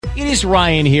It is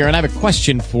Ryan here, and I have a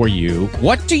question for you.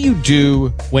 What do you do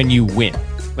when you win?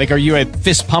 Like, are you a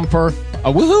fist pumper,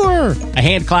 a woohooer, a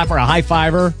hand clapper, a high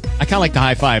fiver? I kind of like the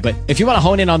high five, but if you want to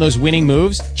hone in on those winning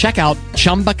moves, check out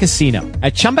Chumba Casino.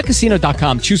 At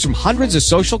ChumbaCasino.com, choose from hundreds of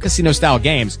social casino-style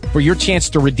games for your chance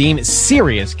to redeem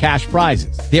serious cash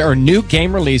prizes. There are new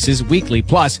game releases weekly,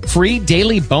 plus free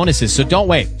daily bonuses. So don't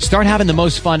wait. Start having the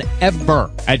most fun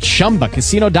ever at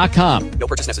ChumbaCasino.com. No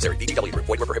purchase necessary. VGW. Void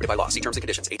where prohibited by law. See terms and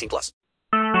conditions. 18+.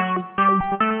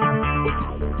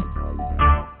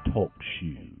 Talk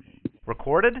shoes.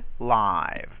 Recorded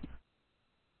live.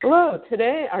 Hello.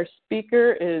 Today our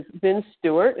speaker is Vynn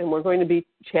Stuart, and we're going to be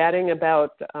chatting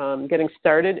about getting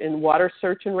started in water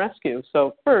search and rescue.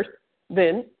 So first,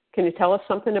 Vynn, can you tell us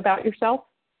something about yourself?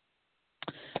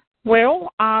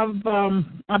 Well, I've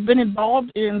been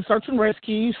involved in search and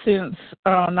rescue since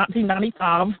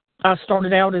 1995. I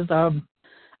started out as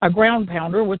a ground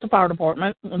pounder with the fire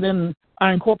department, and then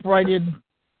I incorporated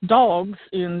dogs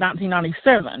in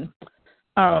 1997.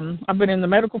 I've been in the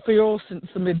medical field since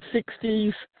the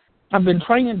mid-'60s. I've been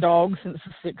training dogs since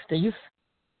the 60s.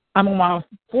 I'm on my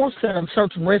fourth set of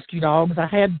search and rescue dogs. I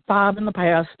had 5 in the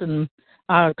past, and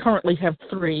I currently have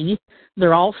 3.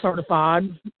 They're all certified.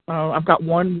 I've got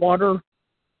 1 water,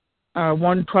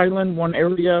 1 trailing, 1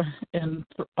 area, and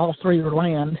all 3 are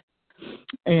land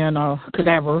and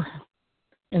cadaver.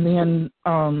 And then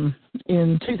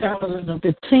in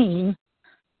 2015,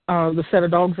 the set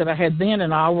of dogs that I had then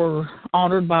and I were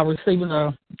honored by receiving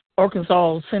a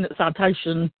Arkansas Senate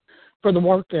citation for the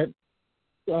work that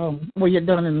we had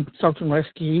done in search and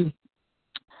rescue.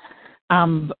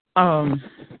 I'm an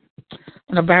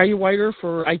evaluator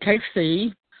for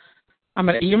AKC. I'm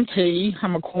an EMT.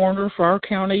 I'm a coroner for our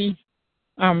county.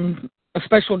 I'm a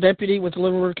special deputy with the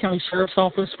Little River County Sheriff's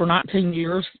Office for 19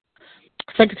 years.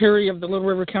 Secretary of the Little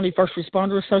River County First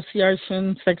Responder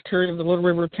Association, Secretary of the Little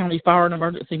River County Fire and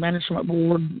Emergency Management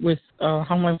Board with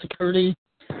Homeland Security,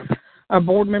 a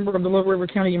board member of the Little River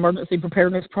County Emergency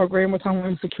Preparedness Program with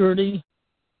Homeland Security,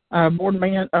 board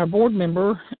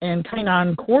member and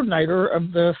canine coordinator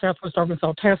of the Southwest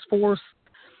Arkansas Task Force,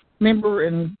 member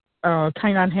and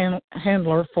canine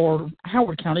handler for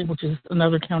Howard County, which is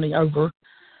another county over.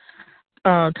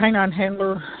 Canine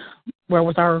handler, well,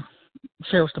 with our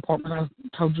Sheriff's Department, I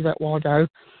told you that a while ago.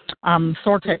 I'm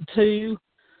SARTAC 2,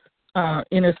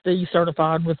 NSDA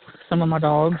certified with some of my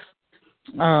dogs.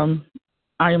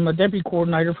 I am a deputy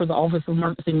coordinator for the Office of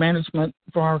Emergency Management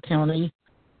for our county.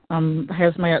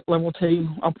 Hazmat level 2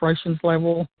 operations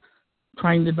level,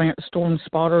 trained advanced storm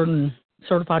spotter and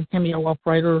certified cameo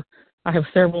operator. I have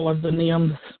several of the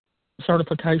NIMS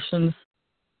certifications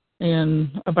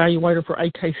and evaluator for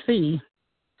AKC.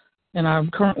 And I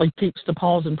currently teach the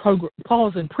Pause in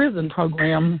Prison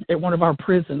program at one of our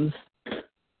prisons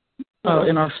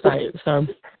in our state. So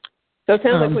it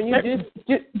sounds like when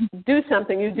you do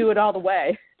something, you do it all the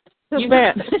way. You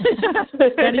bet.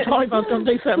 Daddy told me if I was going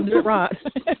to do something, do it right.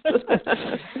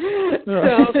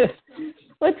 So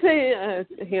let's say a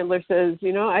handler says,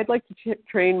 I'd like to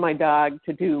train my dog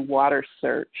to do water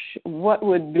search. What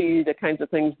would be the kinds of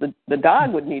things the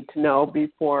dog would need to know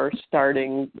before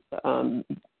starting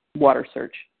water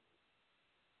search?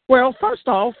 Well, first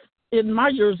off, in my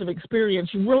years of experience,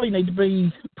 you really need to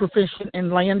be proficient in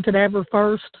land cadaver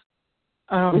first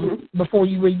before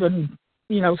you even,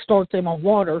 start them on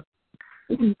water.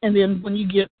 And then when you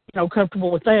get, comfortable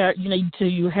with that, you need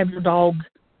to have your dog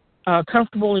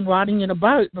comfortable in riding in a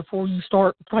boat before you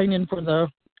start training for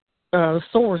the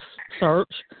source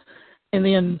search. And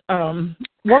then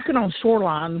working on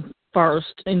shoreline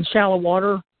first in shallow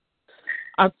water.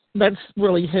 That's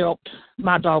really helped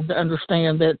my dog to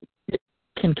understand that it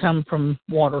can come from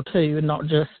water too, and not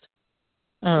just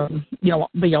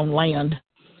be on land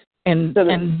and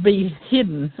be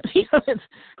hidden.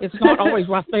 It's not always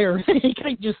right there. You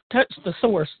can't just touch the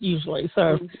source usually.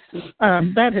 So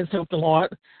that has helped a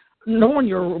lot. Knowing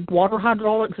your water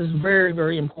hydraulics is very,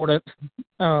 very important.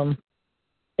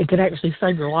 It could actually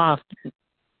save your life,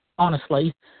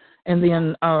 honestly. And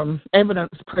then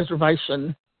evidence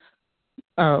preservation.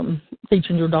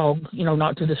 Teaching your dog,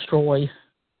 not to destroy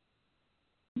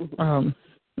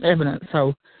evidence.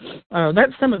 So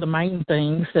that's some of the main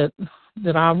things that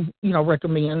I,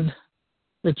 recommend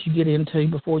that you get into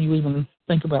before you even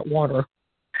think about water.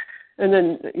 And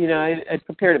then, I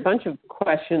prepared a bunch of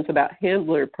questions about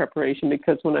handler preparation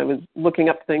because when I was looking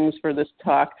up things for this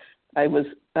talk, I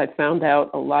found out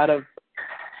a lot of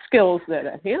skills that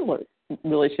a handler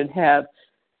really should have.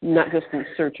 Not just in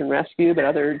search and rescue, but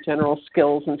other general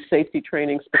skills and safety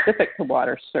training specific to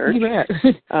water search. You bet.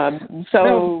 Would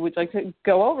you like to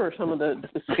go over some of the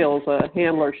skills a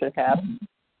handler should have?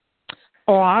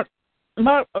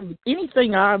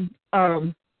 Anything I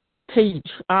teach,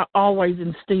 I always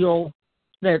instill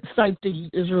that safety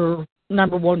is your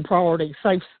number one priority,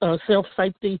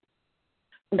 self-safety.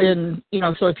 And,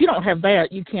 so if you don't have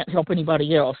that, you can't help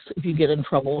anybody else if you get in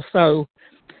trouble. So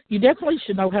you definitely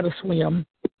should know how to swim.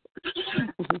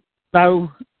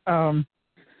 So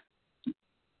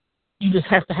you just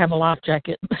have to have a life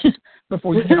jacket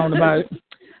before you get on the boat.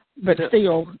 But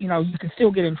still, you can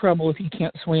still get in trouble if you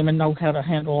can't swim and know how to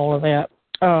handle all of that.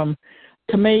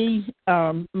 To me,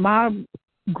 my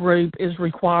group is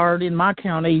required in my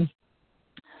county.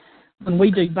 When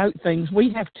we do boat things,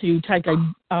 we have to take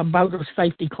a boater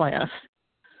safety class.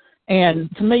 And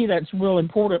to me, that's real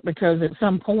important because at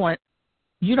some point,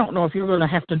 you don't know if you're going to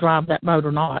have to drive that boat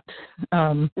or not.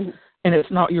 And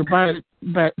it's not your boat,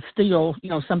 but still,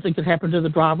 something could happen to the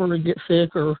driver and get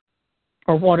sick or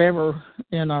whatever.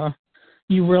 And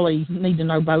you really need to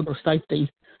know boater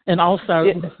safety. And also,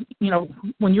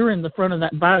 when you're in the front of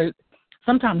that boat,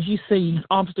 sometimes you see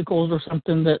obstacles or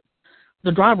something that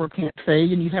the driver can't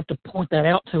see, and you have to point that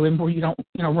out to him where you don't,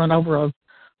 run over a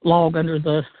log under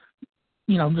the,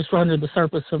 just run under the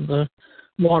surface of the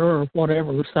water or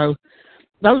whatever. So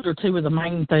those are two of the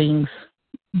main things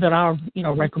that I,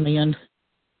 recommend.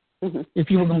 Mm-hmm.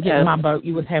 If you were going to get in my boat,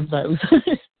 you would have those.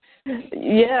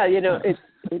 Yeah, it's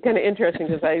kind of interesting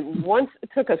because I once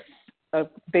took a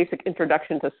basic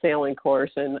introduction to sailing course,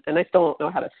 and I still don't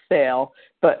know how to sail,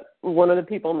 but one of the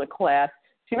people in the class,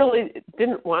 she really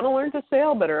didn't want to learn to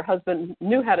sail, but her husband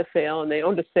knew how to sail, and they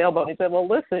owned a sailboat. He said, well,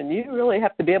 listen, you really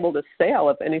have to be able to sail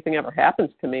if anything ever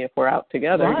happens to me if we're out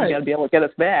together. Right. You got to be able to get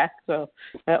us back. So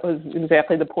that was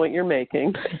exactly the point you're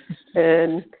making.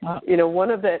 And,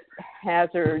 one of the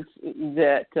hazards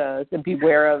that to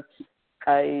beware of,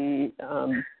 I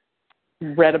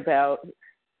read about,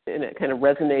 and it kind of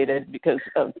resonated because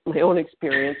of my own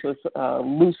experience, was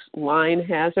loose line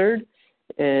hazard.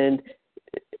 And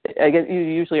I guess you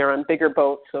usually are on bigger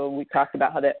boats, so we talked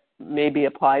about how that maybe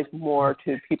applies more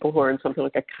to people who are in something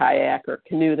like a kayak or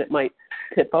canoe that might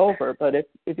tip over. But if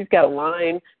you've got a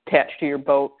line attached to your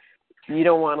boat, you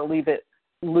don't want to leave it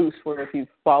loose where if you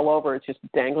fall over, it's just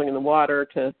dangling in the water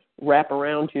to wrap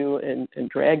around you and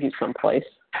drag you someplace.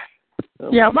 So.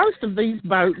 Yeah, most of these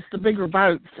boats, the bigger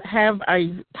boats, have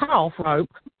a tie-off rope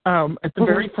at the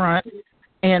very front,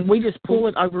 and we just pull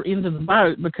it over into the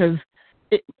boat because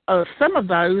some of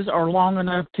those are long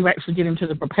enough to actually get into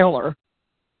the propeller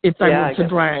if they were to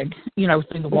drag,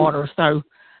 through the water. So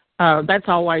that's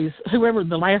always, whoever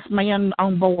the last man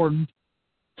on board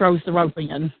throws the rope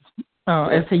in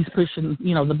as he's pushing,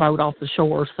 the boat off the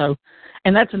shore. So,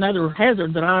 and that's another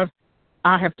hazard that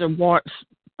I have to watch,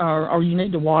 or you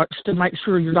need to watch to make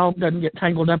sure your dog doesn't get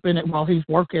tangled up in it while he's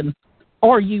working,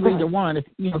 or you either one,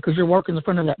 because you're working the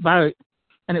front of that boat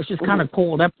and it's just kind of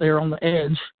pulled up there on the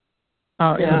edge.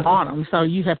 In the bottom, so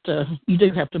you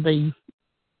do have to be,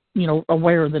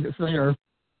 aware that it's there.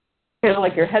 Kind of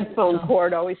like your headphone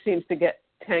cord always seems to get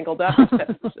tangled up,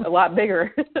 except it's a lot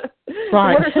bigger.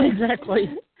 Right,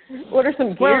 exactly. What are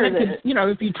some gear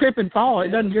if you trip and fall, it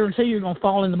doesn't guarantee you're going to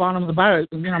fall in the bottom of the boat.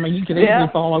 You could easily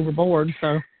fall overboard.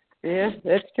 So. Yeah,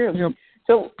 that's true. Yep.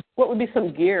 So what would be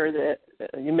some gear that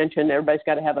you mentioned everybody's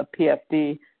got to have a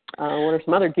PFD? What are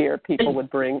some other gear people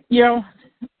would bring?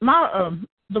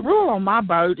 The rule on my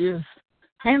boat is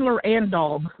handler and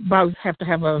dog both have to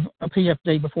have a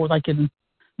PFD before they can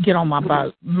get on my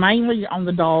boat. Mainly on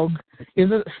the dog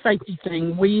is a safety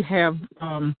thing. We have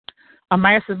a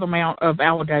massive amount of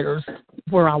alligators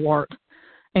where I work.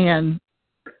 And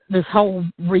this whole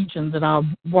region that I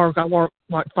work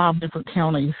like 5 different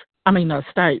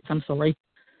states,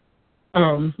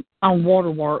 on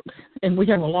water work. And we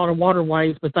have a lot of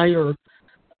waterways, but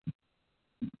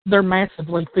they're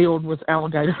massively filled with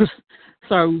alligators.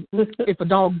 So if a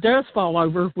dog does fall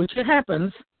over, which it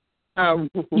happens,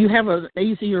 you have an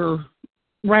easier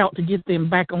route to get them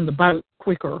back on the boat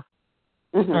quicker.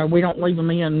 We don't leave them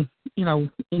in,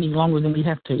 any longer than we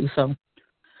have to. So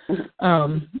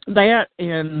that,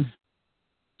 and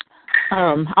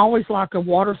I always like a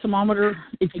water thermometer.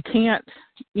 If you can't,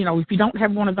 if you don't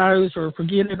have one of those or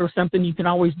forget it or something, you can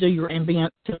always do your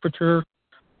ambient temperature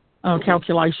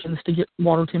calculations to get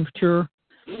water temperature.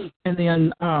 And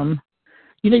then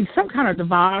you need some kind of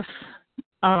device.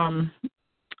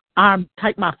 I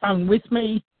take my phone with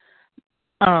me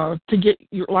to get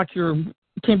your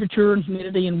temperature and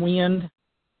humidity and wind,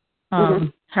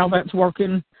 how that's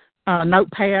working.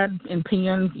 Notepad and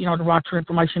pen, to write your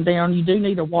information down. You do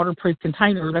need a waterproof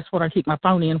container. That's what I keep my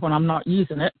phone in when I'm not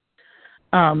using it.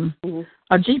 A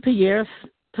GPS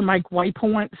to make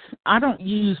waypoints. I don't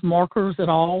use markers at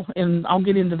all, and I'll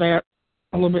get into that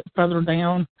a little bit further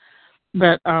down.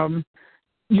 But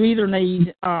you either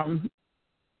need,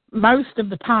 most of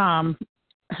the time,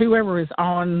 whoever is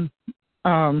on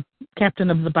captain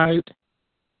of the boat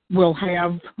will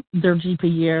have their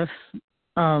GPS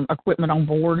equipment on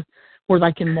board where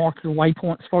they can mark your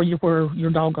waypoints for you where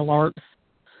your dog alerts.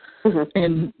 Mm-hmm.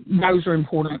 And those are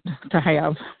important to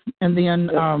have. And then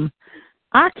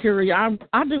I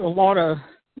do a lot of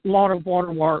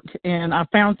water work, and I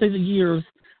found through the years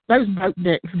those boat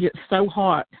decks get so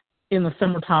hot in the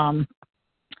summertime,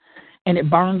 and it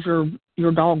burns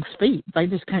your dog's feet. They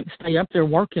just can't stay up there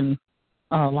working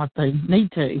like they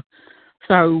need to.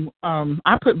 So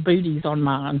I put booties on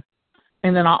mine,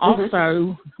 and then I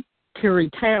also carry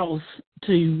towels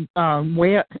to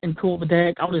wet and cool the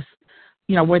deck. I'll just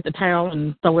wet the towel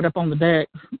and throw it up on the deck,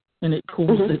 and it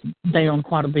cools it down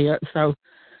quite a bit. So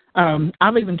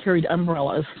I've even carried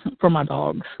umbrellas for my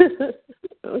dogs.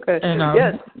 Okay. And,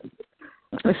 yes.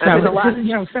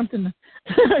 So something,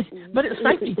 but it's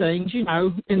safety things,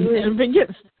 and if it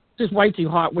gets just way too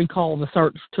hot, we call the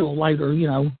search tool later,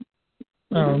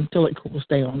 till it cools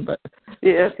down. But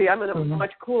yeah, see, I'm in a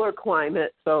much cooler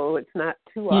climate, so it's not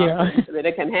too often that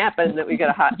it can happen that we get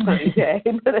a hot sunny day.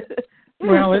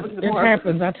 Well, it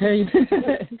happens, I tell you.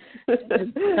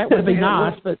 That would be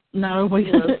nice, but no,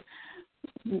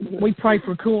 we pray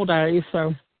for cool days.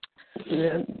 So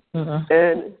yeah,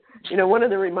 and one of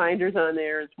the reminders on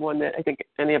there is one that I think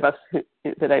any of us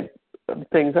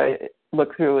things I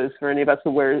look through is for any of us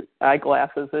who wear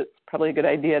eyeglasses, it's probably a good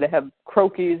idea to have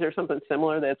croquis or something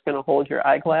similar that's going to hold your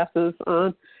eyeglasses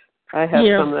on. I have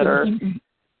some that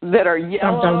are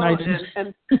yellow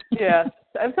and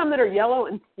I have some that are yellow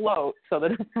and float so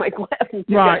that if my glasses get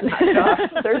knocked off,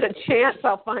 there's a chance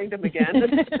I'll find them again.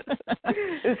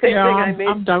 The same thing I made.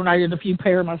 I've donated a few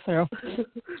pair myself.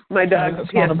 My dog's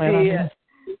PFD.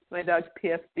 My dog's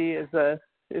PFD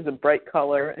is a bright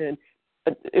color, and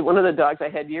one of the dogs I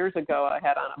had years ago, I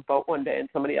had on a boat one day, and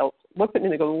somebody else looked at me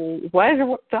and they go, "Why is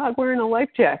your dog wearing a life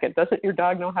jacket? Doesn't your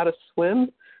dog know how to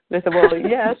swim?" And I said, "Well,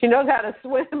 yeah, she knows how to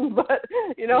swim, but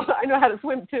I know how to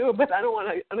swim too, but I don't want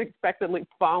to unexpectedly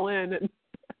fall in and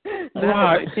not have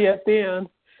my PFD on."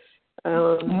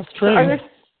 That's true.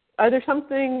 Are there some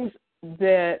things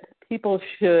that people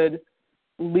should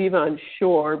leave on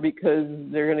shore because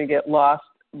they're going to get lost,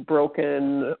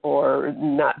 broken, or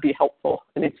not be helpful?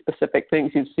 Any specific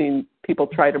things you've seen people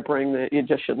try to bring that you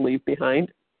just should leave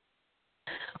behind?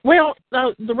 Well,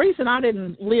 the reason I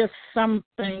didn't list some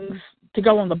things to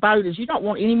go on the boat is you don't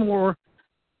want any more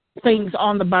things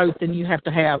on the boat than you have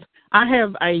to have. I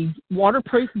have a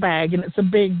waterproof bag, and it's a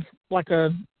big, like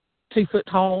a 2-foot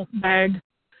tall bag,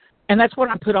 and that's what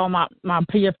I put all my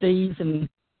PFDs and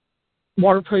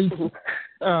waterproof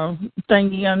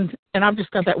thing in, and I've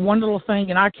just got that one little thing,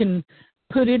 and I can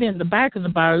put it in the back of the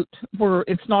boat where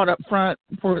it's not up front,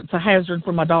 where it's a hazard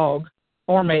for my dog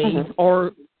or me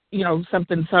or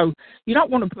something. So you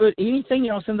don't want to put anything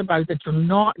else in the boat that you're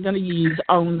not going to use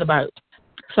on the boat.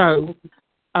 So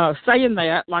saying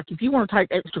that, like if you want to take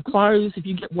extra clothes, if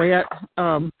you get wet,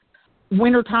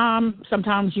 wintertime,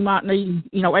 sometimes you might need,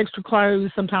 extra clothes.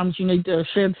 Sometimes you need to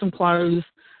shed some clothes.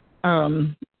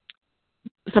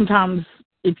 Sometimes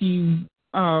if you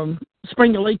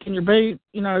spring a leak in your boot,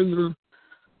 your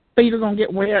feet are going to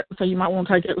get wet, so you might want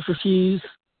to take extra shoes.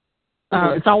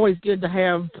 It's always good to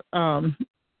have,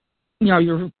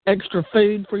 your extra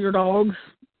food for your dogs,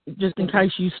 just in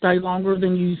case you stay longer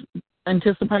than you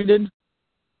anticipated.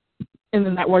 And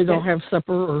then that way they'll have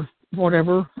supper or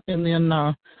whatever. And then,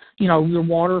 your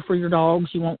water for your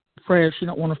dogs, you want fresh. You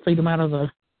don't want to feed them out of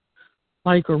the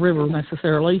lake or river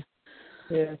necessarily.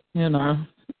 Yeah.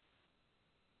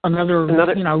 Another,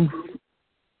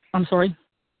 I'm sorry.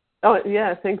 Oh, yeah,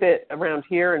 I think that around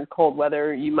here in cold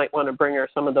weather, you might want to bring her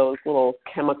some of those little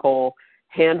chemical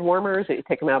hand warmers that you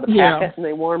take them out of the packet and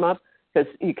they warm up, because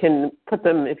you can put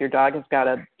them, if your dog has got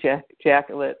a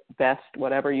jacket, vest,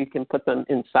 whatever, you can put them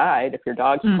inside. If your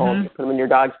dog's cold, you put them in your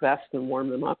dog's vest and warm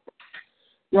them up.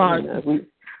 Right. And,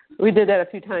 we did that a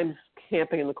few times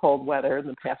camping in the cold weather in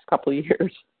the past couple of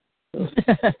years.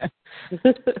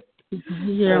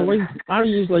 Yeah, I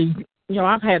usually,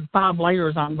 I've had 5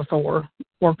 layers on before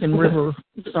working river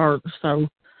starts. So,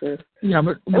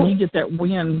 but when you get that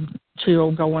wind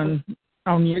chill going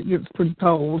on you, it gets pretty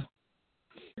cold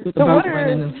with the boat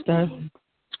running and stuff.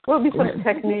 What would be some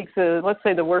techniques? Let's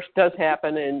say the worst does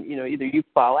happen and, either you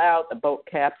fall out, the boat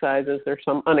capsizes, there's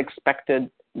some unexpected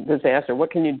disaster.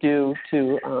 What can you do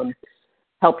to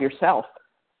help yourself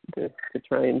to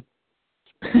try and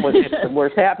If the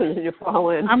worst happens and you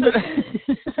fall in. I'm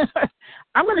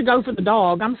gonna go for the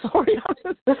dog. I'm sorry.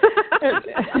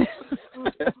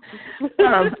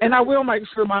 And I will make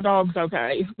sure my dog's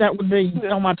okay. That would be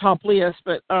on my top list.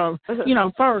 But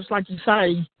first, like you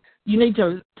say, you need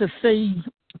to see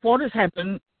what has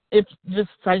happened. If just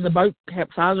say the boat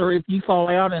capsized, or if you fall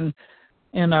out and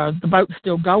the boat's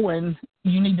still going,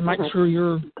 you need to make sure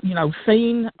you're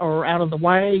seen or out of the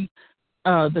way,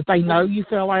 that they know you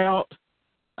fell out,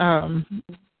 and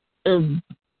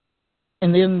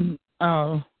then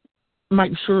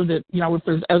make sure that if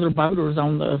there's other boaters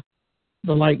on the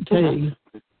lake too,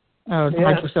 to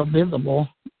make yourself visible,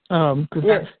 because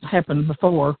that's happened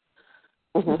before.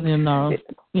 And then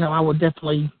I would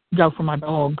definitely go for my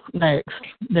dog next,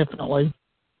 definitely.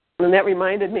 And that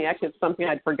reminded me actually of something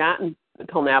I'd forgotten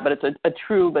until now, but it's a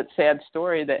true but sad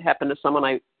story that happened to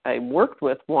someone I worked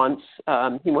with once.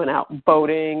 He went out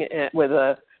boating with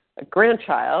a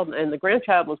grandchild, and the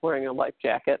grandchild was wearing a life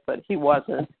jacket, but he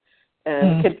wasn't.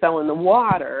 And the kid fell in the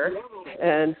water,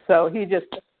 and so he just,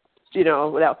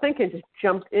 without thinking, just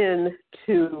jumped in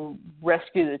to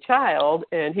rescue the child,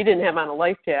 and he didn't have on a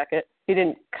life jacket. He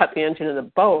didn't cut the engine of the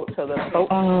boat, so the boat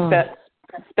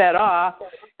sped off.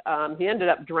 He ended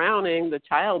up drowning. The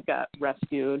child got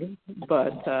rescued,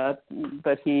 but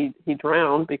he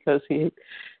drowned because he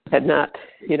had not,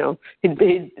 he'd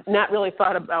not really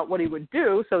thought about what he would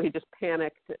do, so he just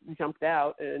panicked, jumped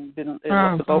out, and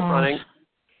left the boat running.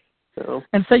 So.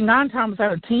 And see, 9 times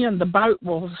out of 10, the boat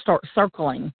will start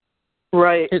circling.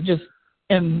 Right. It just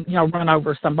run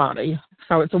over somebody.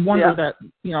 So it's a wonder that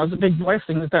it's a big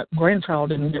blessing that grandchild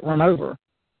didn't get run over.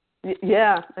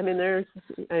 Yeah, I mean,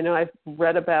 I know I've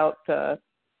read about,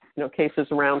 cases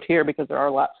around here because there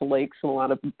are lots of lakes and a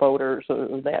lot of boaters,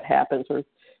 or that happens, or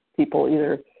people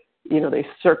either, they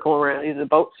circle around, either the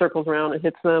boat circles around and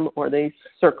hits them, or they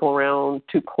circle around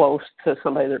too close to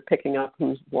somebody they're picking up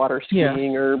who's water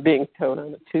skiing or being towed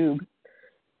on a tube.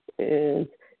 And,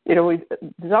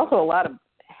 there's also a lot of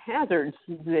hazards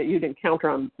that you'd encounter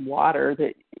on water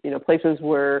that, places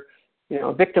where,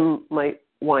 a victim might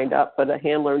wind up, but a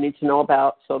handler needs to know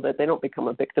about so that they don't become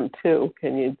a victim too.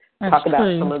 Can you talk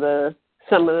about some of the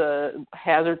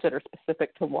hazards that are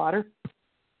specific to water?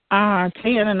 I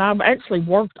can, and I've actually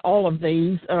worked all of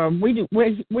these. We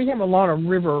have a lot of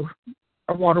river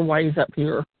or waterways up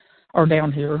here or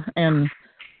down here, and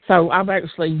so I've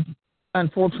actually,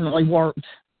 unfortunately, worked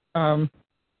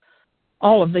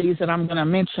all of these that I'm going to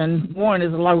mention. One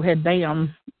is a Lowhead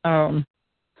Dam.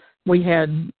 We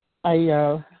had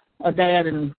a dad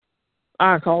and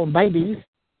I call them babies.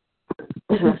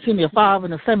 Excuse me, a 5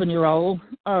 and a 7-year-old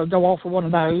go off of one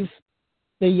of those.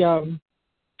 The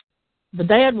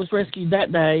dad was rescued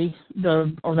that day,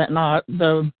 or that night.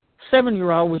 The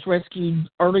 7-year-old was rescued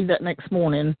early that next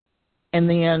morning, and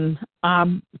then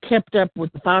I kept up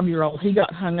with the 5-year-old. He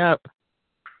got hung up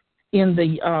in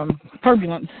the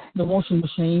turbulence, the washing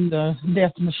machine, the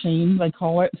death machine, they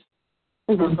call it,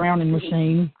 the drowning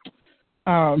machine.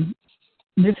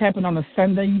 This happened on a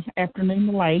Sunday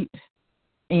afternoon late,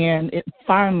 and it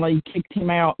finally kicked him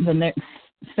out the next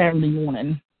Saturday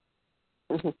morning.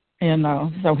 And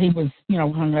so he was,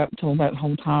 hung up till that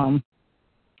whole time.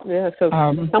 Yeah, so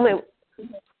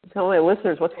tell my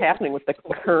listeners what's happening with the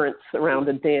currents around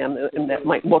the dam, and that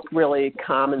might look really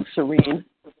calm and serene.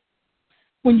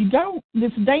 When you go,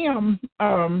 this dam,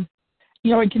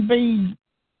 it can be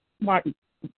like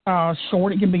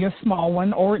short, it can be a small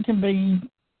one, or it can be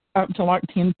up to like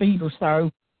 10 feet or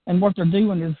so. And what they're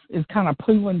doing is kind of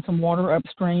pooling some water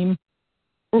upstream.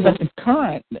 But the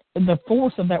current, the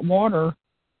force of that water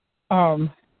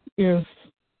is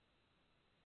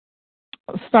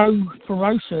so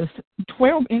ferocious.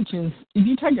 12 inches, if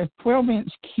you take a 12-inch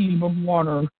cube of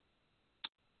water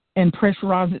and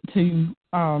pressurize it to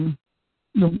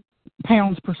the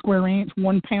pounds per square inch,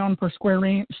 1 pound per square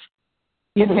inch,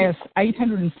 it has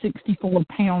 864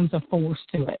 pounds of force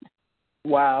to it.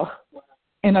 Wow.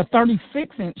 And a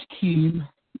 36-inch cube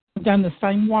done the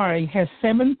same way has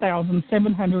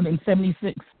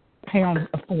 7,776 pounds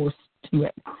of force to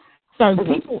it. So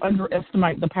people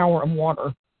underestimate the power of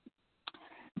water.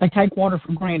 They take water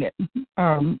for granted.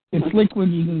 It's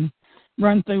liquid. You can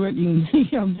run through it. You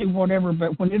can do whatever.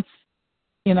 But when it's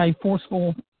in a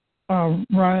forceful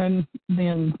run,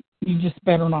 then you just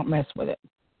better not mess with it.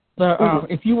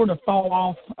 If you were to fall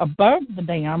off above the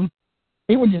dam,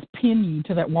 it would just pin you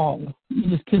to that wall. You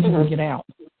just couldn't get out.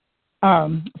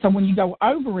 So when you go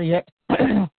over it,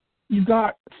 you've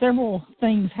got several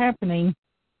things happening.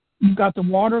 You've got the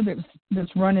water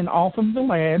that's running off of the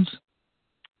ledge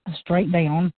straight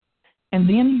down, and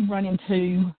then you run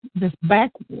into this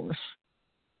backwash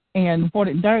And what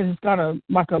it does, it's got a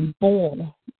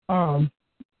boil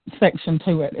section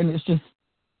to it, and it's just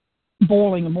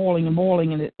boiling and boiling and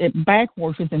boiling, and it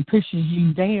backwashes and pushes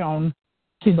you down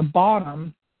to the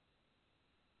bottom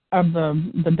of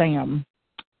the dam.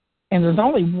 And there's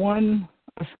only one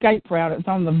escape route. It's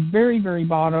on the very, very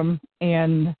bottom,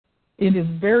 and it is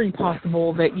very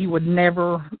possible that you would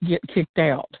never get kicked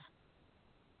out.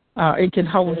 It can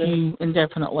hold you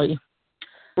indefinitely.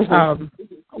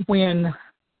 When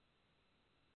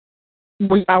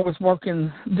I was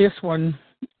working this one,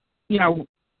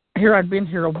 here I'd been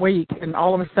here a week, and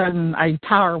all of a sudden a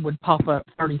tire would pop up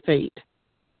 30 feet.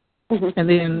 And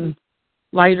then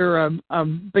later a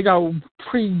big old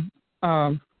tree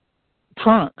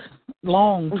trunk,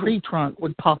 long tree trunk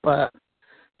would pop up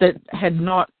that had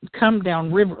not come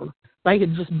down river. They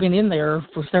had just been in there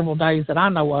for several days that I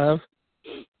know of.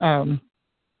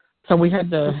 So we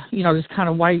had to, just kind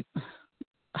of wait,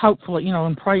 hopefully,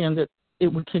 and praying that it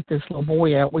would kick this little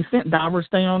boy out. We sent divers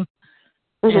down,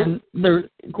 and there,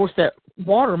 of course, that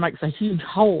water makes a huge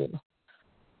hole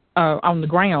on the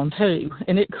ground too,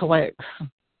 and it collects.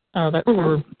 That's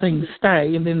where things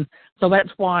stay, and then so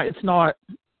that's why it's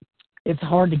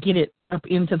hard to get it up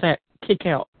into that kick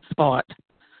out spot.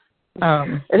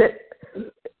 And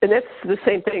it's the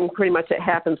same thing pretty much that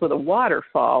happens with a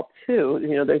waterfall too.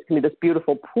 There's going to be this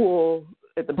beautiful pool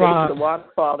at the base of the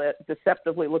waterfall that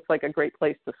deceptively looks like a great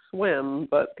place to swim,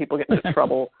 but people get into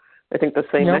trouble. I think the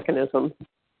same mechanism.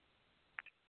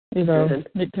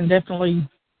 It can definitely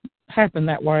happen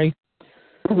that way.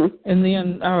 And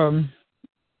then,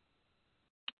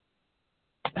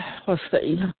 let's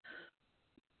see,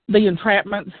 the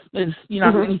entrapments is,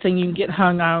 anything you can get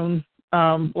hung on,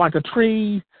 like a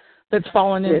tree that's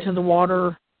fallen into the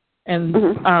water, and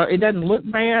it doesn't look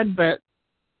bad, but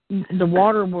the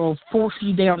water will force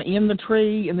you down in the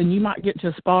tree, and then you might get to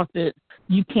a spot that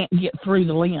you can't get through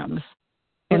the limbs,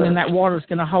 and then that water's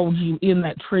going to hold you in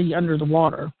that tree under the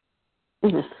water.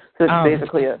 So it's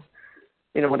basically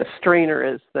what a strainer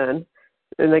is then.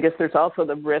 And I guess there's also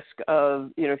the risk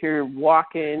of, if you're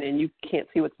walking and you can't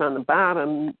see what's on the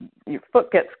bottom, your foot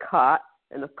gets caught,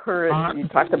 and the current, you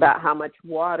talked about how much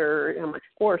water, how much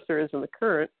force there is in the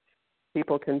current.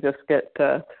 People can just get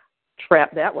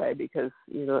trapped that way because,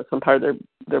 some part of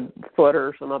their foot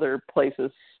or some other place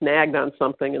is snagged on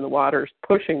something and the water's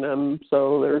pushing them,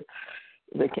 so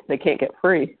they can't get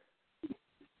free.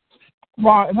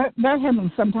 Right, that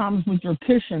happens sometimes with your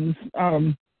cushions.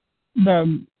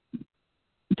 The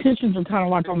cushions are kind of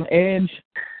like on the edge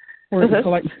where it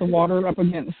collects the water up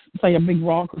against, say, a big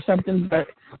rock or something, but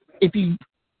if you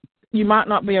might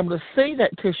not be able to see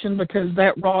that cushion because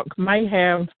that rock may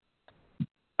have,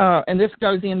 and this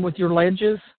goes in with your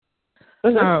ledges,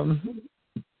 you'll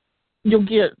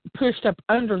get pushed up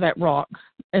under that rock,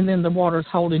 and then the water's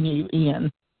holding you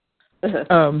in.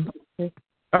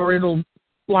 Or it'll,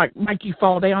 make you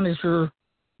fall down as you're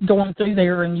going through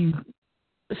there, and you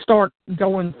start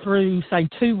going through, say,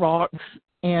 two rocks,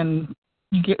 and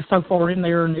you get so far in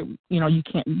there, and you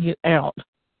can't get out.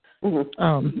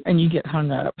 And you get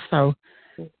hung up. So,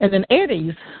 and then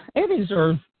eddies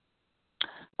are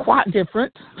quite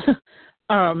different.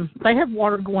 They have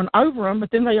water going over them,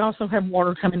 but then they also have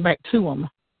water coming back to them.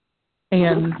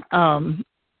 And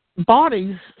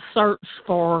bodies search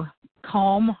for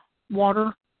calm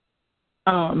water,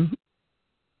 and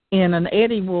an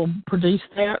eddy will produce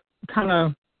that kind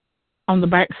of on the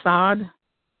back side.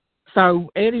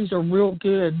 So eddies are real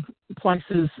good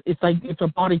places if a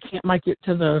body can't make it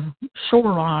to the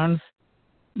shorelines.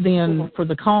 Then for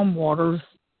the calm waters,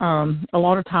 a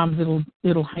lot of times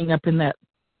it'll hang up in that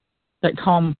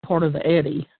calm part of the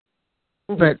eddy.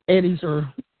 But eddies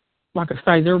are, like I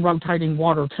say, they're rotating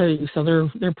water too, so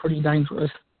they're pretty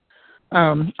dangerous.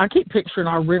 I keep picturing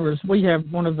our rivers. We have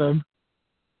one of the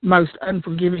most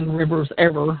unforgiving rivers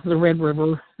ever, the Red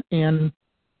River, and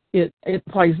it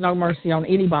plays no mercy on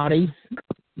anybody.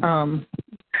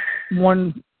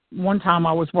 One time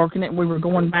I was working it, and we were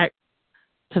going back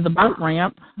to the boat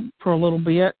ramp for a little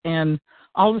bit, and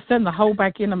all of a sudden the whole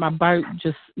back end of my boat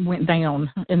just went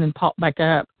down and then popped back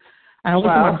up. And I looked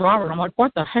at my driver, and I'm like,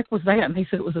 what the heck was that? And he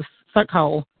said it was a suck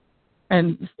hole.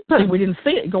 And we didn't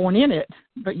see it going in it,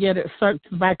 but yet it sucked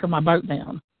the back of my boat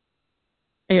down.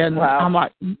 And I'm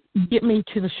like, get me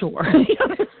to the shore.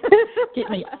 Get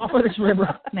me off of this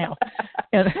river now.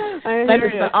 And that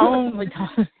is the only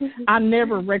time. I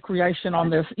never recreation on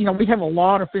this. We have a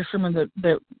lot of fishermen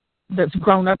that's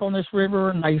grown up on this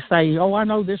river, and they say, oh, I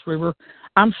know this river.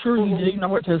 I'm sure you do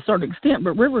know it to a certain extent,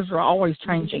 but rivers are always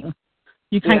changing.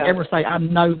 You can't ever say, I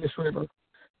know this river.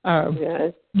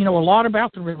 You know a lot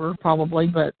about the river, probably,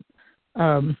 but,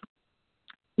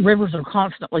 rivers are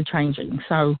constantly changing,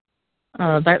 so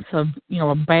that's a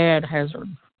bad hazard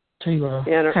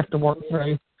to have to work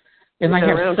through. And they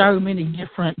have so many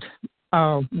different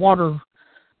water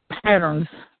patterns,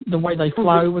 the way they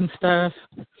flow and stuff.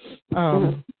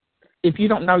 If you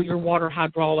don't know your water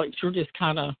hydraulics, you're just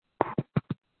kind of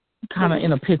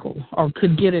in a pickle, or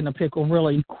could get in a pickle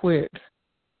really quick.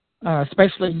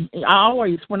 Especially,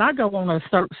 when I go on a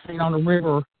search scene on a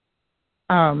river,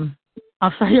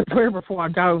 I say a prayer before I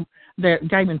go that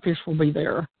game and fish will be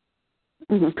there,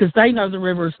 because they know the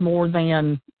rivers more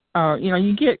than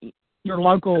you get your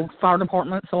local fire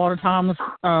departments. A lot of times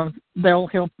they'll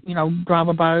help drive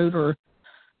a boat or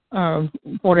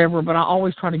whatever, but I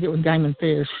always try to get with game and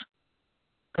fish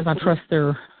because I trust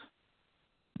their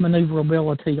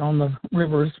maneuverability on the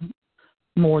rivers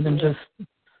more than just.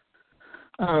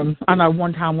 I know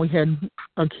one time we had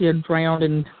a kid drowned,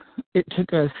 and it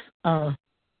took us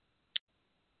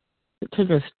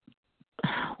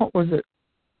what was it,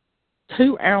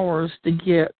 2 hours to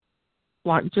get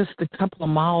like just a couple of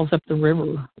miles up the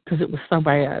river because it was so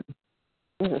bad,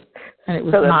 and it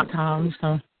was nighttime.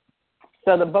 So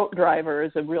the boat driver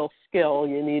is a real skill.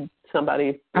 You need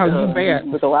somebody you bet.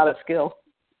 With a lot of skill.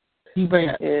 You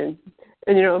bet.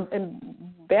 And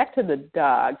back to the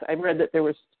dogs, I read that there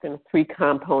was kind of 3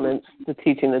 components to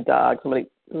teaching the dogs.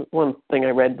 One thing I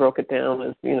read broke it down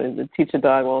as, to teach a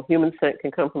dog, well, human scent can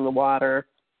come from the water.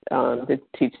 To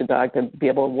teach a dog to be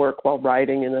able to work while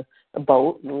riding in a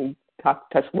boat. And we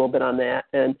touched a little bit on that.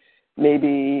 And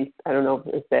maybe, I don't know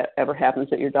if that ever happens,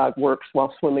 that your dog works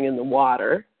while swimming in the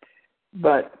water.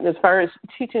 But as far as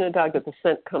teaching a dog that the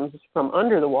scent comes from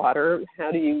under the water,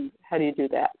 how do you do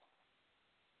that?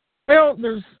 Well,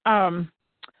 there's a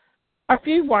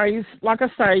few ways. Like I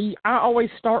say, I always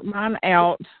start mine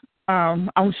out on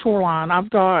shoreline. I've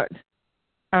got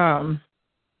a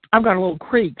little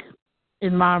creek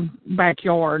in my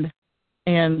backyard,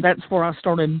 and that's where I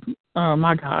started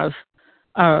my guys.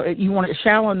 You want it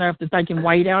shallow enough that they can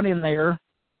wade out in there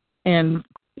and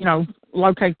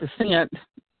locate the scent,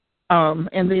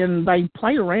 and then they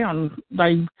play around.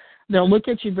 They'll look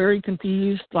at you very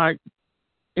confused, like,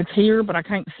 it's here, but I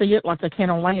can't see it, like they can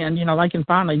on land. They can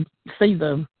finally see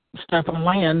the stuff on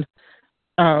land.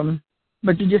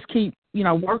 But you just keep,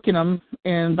 working them,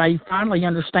 and they finally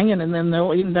understand, and then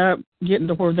they'll end up getting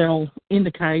to where they'll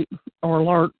indicate or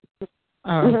alert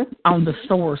on the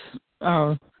source.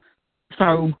 So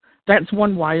that's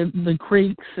one way, the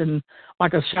creeks and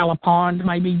like a shallow pond,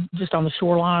 maybe just on the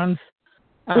shorelines.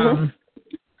 Another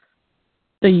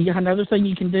thing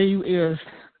you can do is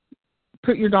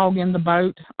put your dog in the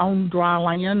boat on dry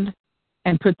land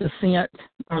and put the scent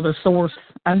or the source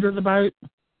under the boat.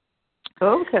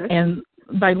 Okay. And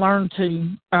they learn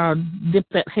to dip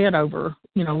that head over,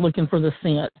 looking for the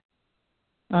scent.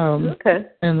 Okay.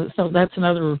 And so that's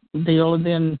another deal. And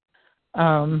then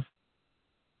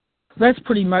that's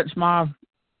pretty much my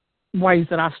ways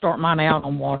that I start mine out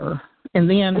on water. And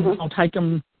then I take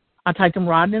them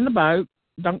riding in the boat.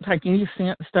 Don't take any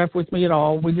scent stuff with me at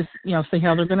all. We just, see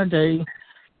how they're going to do.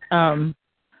 Some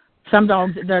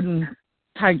dogs, it doesn't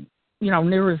take,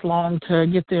 near as long to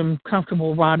get them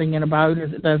comfortable riding in a boat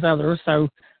as it does others. So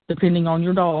depending on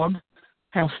your dog,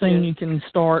 how soon you can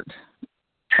start,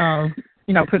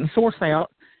 putting source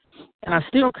out. And I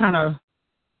still kind of,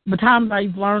 by the time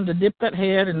they've learned to dip that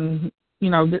head and,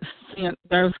 that scent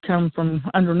does come from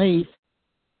underneath,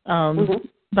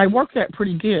 they work that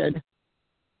pretty good.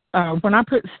 When I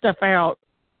put stuff out,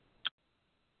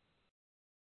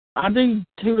 I do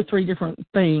 2 or 3 different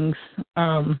things.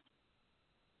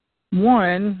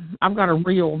 One, I've got a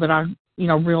reel that I,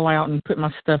 reel out and put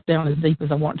my stuff down as deep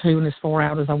as I want to and as far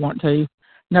out as I want to.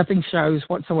 Nothing shows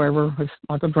whatsoever. It's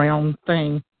like a drowned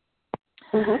thing.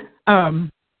 I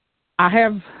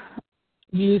have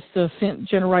used the scent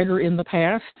generator in the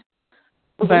past,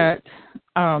 but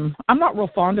I'm not real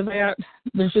fond of that.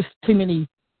 There's just too many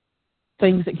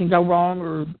things that can go wrong,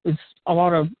 or it's a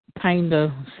lot of pain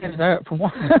to set it up for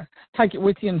one. Take it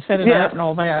with you and set it up and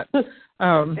all that. So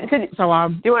I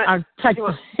take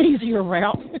the easier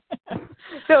route.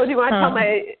 So do you want to tell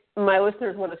my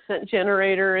listeners what a scent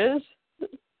generator is?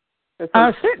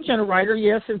 A scent generator,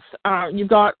 yes. It's you've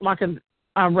got like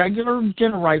a regular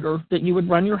generator that you would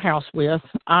run your house with.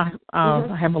 I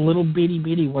have a little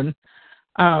bitty one.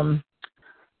 And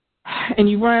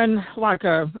you run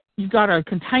you've got a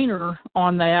container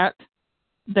on that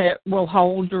will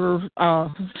hold your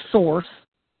source.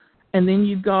 And then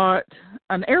you've got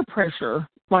an air pressure,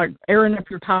 like airing up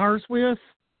your tires with.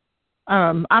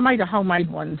 I made a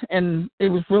homemade one, and it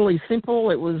was really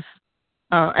simple. It was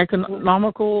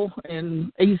economical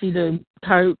and easy to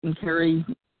tote and carry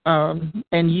and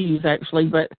use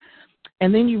actually,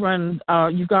 and then you run,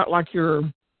 you've got like your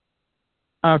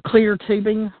clear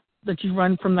tubing that you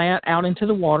run from that out into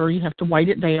the water. You have to weight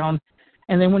it down,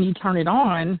 and then when you turn it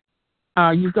on,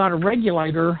 you've got a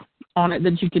regulator on it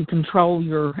that you can control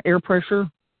your air pressure,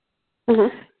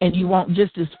 and you want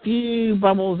just as few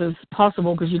bubbles as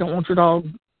possible because you don't want your dog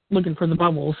looking for the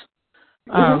bubbles,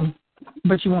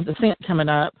 but you want the scent coming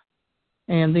up,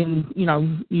 and then,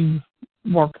 you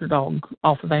work your dog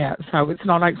off of that. So it's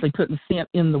not actually putting scent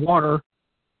in the water.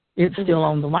 It's still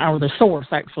on the source,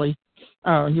 actually.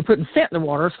 You're putting scent in the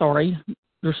water, sorry.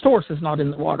 Your source is not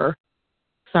in the water.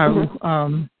 So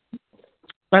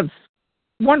that's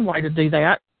one way to do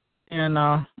that. And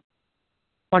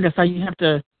like I say, you have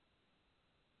to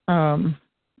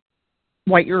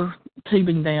weight your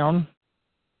tubing down,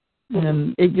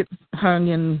 and it gets hung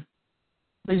in.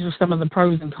 These are some of the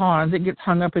pros and cons. It gets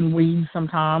hung up in weeds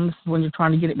sometimes when you're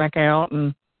trying to get it back out,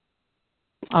 and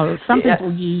some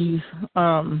people use.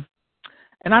 And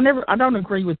I don't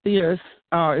agree with this,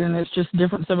 and it's just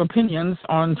difference of opinions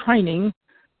on training.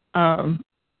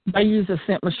 They use a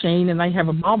scent machine, and they have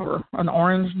a bobber, an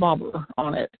orange bobber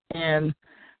on it, and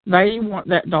they want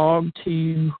that dog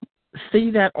to see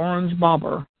that orange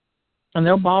bobber, and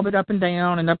they'll bob it up and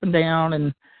down,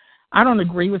 and I don't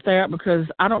agree with that because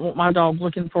I don't want my dog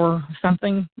looking for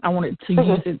something. I want it to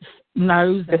use its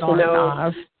nose and not its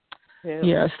eyes. Yeah.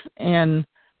 Yes, and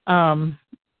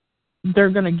they're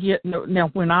going to get, now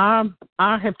when I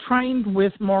have trained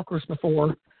with markers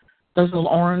before, those little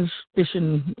orange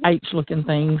fishing H-looking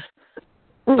things,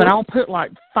 but I'll put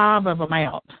like 5 of them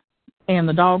out, and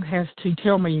the dog has to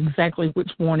tell me exactly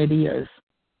which one it is.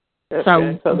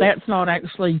 Okay, so that's not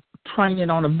actually training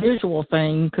on a visual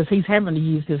thing because he's having to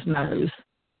use his nose.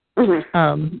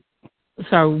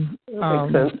 So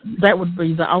that would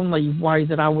be the only way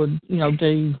that I would,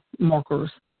 do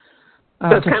markers.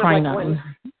 So it's kind of like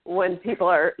when people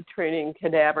are training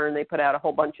cadaver and they put out a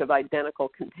whole bunch of identical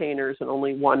containers and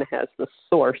only one has the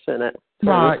source in it.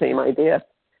 Right. The same idea.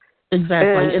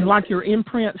 Exactly. And like your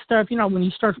imprint stuff, when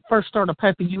you first start a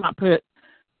puppy, you might put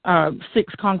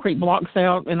 6 concrete blocks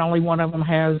out and only one of them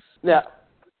has the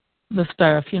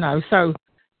stuff, So,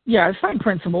 yeah, same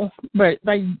principle. But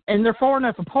they're far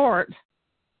enough apart.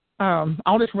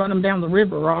 I'll just run them down the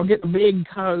river, or I'll get a big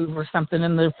cove or something,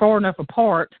 and they're far enough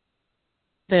apart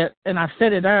and I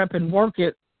set it up and work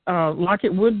it like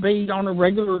it would be on a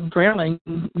regular drowning,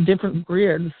 different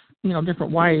grids,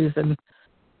 different ways. And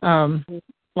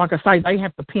like I say, they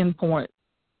have to pinpoint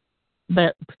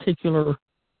that particular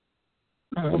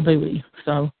buoy.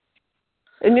 So,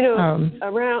 and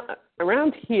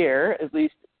around here, at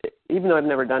least, even though I've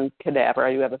never done cadaver,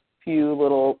 I do have a few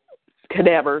little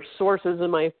cadaver sources in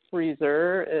my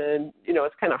freezer, and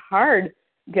it's kind of hard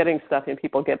getting stuff in.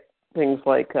 People get things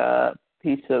like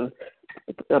piece of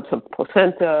some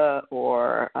placenta,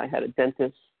 or I had a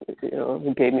dentist,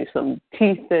 who gave me some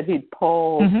teeth that he'd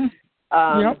pulled.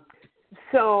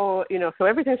 So, so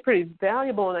everything's pretty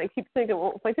valuable, and I keep thinking,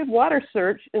 well, if I did water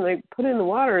search and I put it in the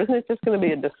water, isn't it just going to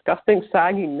be a disgusting,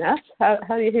 soggy mess? How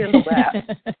do you handle that?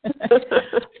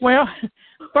 Well,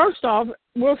 first off,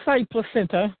 we'll say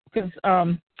placenta, because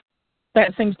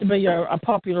that seems to be a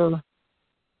popular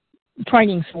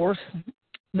training source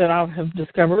that I have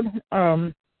discovered,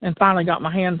 and finally got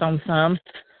my hands on some.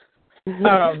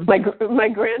 My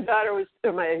granddaughter was,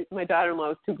 or my daughter-in-law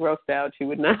was too grossed out. She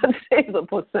would not save the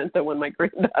placenta when my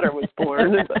granddaughter was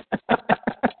born.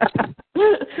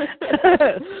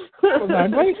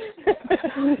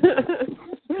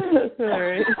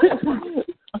 Sorry.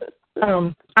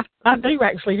 I do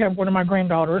actually have one of my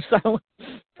granddaughters. So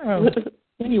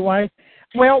anyway,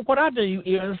 well, what I do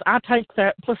is I take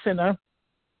that placenta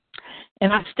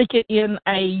and I stick it in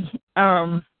a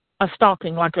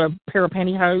stocking, like a pair of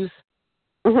pantyhose,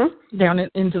 down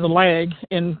into the leg,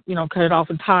 and cut it off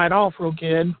and tie it off real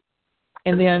good.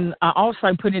 And then I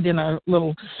also put it in a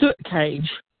little soot cage,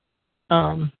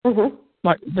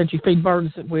 like that you feed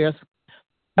birds with,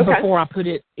 before I put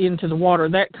it into the water.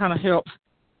 That kind of helps.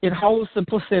 It holds the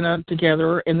placenta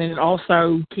together, and then it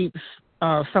also keeps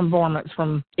some varmints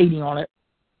from eating on it.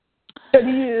 So do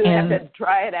you have to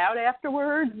dry it out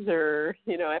afterwards, or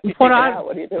after you take it out,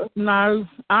 what do you do? No,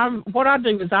 what I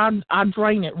do is I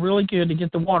drain it really good to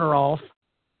get the water off,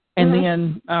 and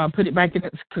then put it back in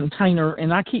its container,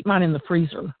 and I keep mine in the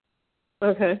freezer.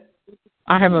 Okay.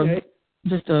 I have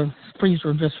just a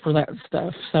freezer just for that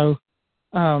stuff. So,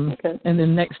 and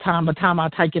then by the time I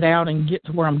take it out and get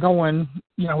to where I'm going,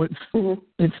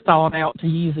 it's thawed out to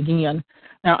use again.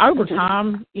 Now, over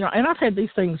time, and I've had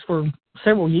these things for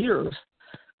several years.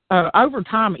 Over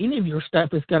time, any of your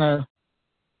stuff is going to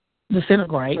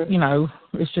disintegrate.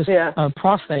 It's just a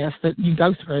process that you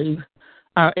go through.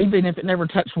 Even if it never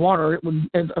touched water, it would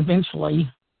eventually,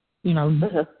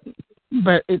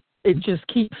 but it just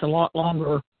keeps a lot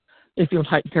longer if you'll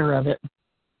take care of it.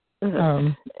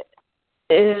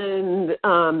 And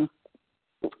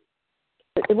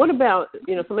what about,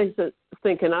 somebody's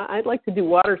thinking, I'd like to do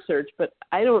water search, but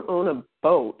I don't own a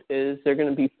boat. Is there going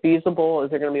to be feasible? Is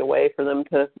there going to be a way for them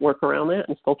to work around that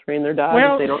and still train their dog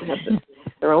if they don't have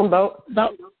their own boat?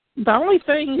 The only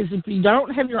thing is if you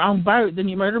don't have your own boat, then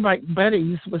you better make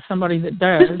buddies with somebody that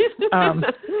does,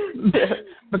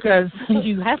 because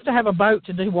you have to have a boat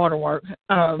to do water work.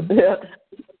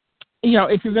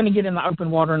 If you're going to get in the open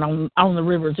water and on the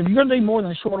rivers. If you're going to do more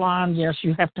than shoreline, yes,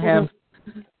 you have to have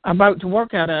a boat to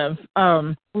work out of.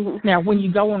 Now, when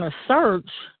you go on a search,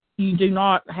 you do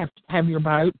not have to have your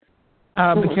boat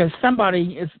because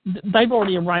they've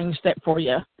already arranged that for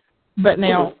you. But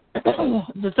now,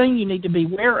 the thing you need to be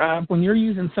aware of when you're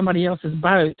using somebody else's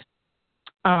boat,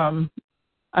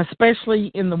 especially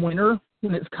in the winter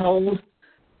when it's cold,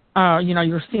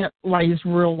 your scent lays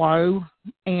real low.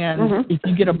 And if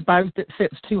you get a boat that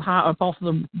sits too high up off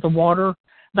the water,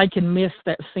 they can miss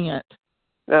that scent.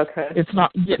 Okay. It's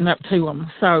not getting up to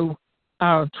them. So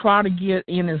try to get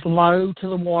in as low to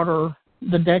the water,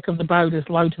 the deck of the boat as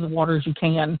low to the water as you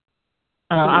can.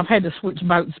 I've had to switch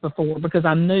boats before because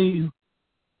I knew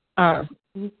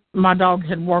my dog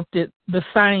had worked it the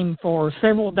same for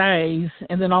several days,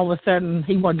 and then all of a sudden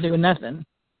he wasn't doing nothing.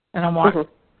 And I'm like,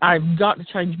 I've got to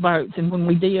change boats. And when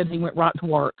we did, he went right to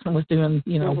work and was doing,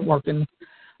 working.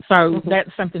 So that's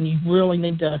something you really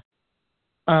need to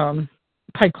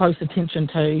pay close attention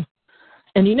to.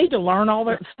 And you need to learn all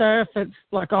that stuff. It's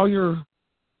like all your,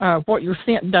 what your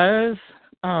scent does,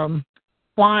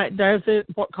 why it does it,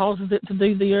 what causes it to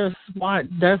do this, why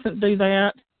it doesn't do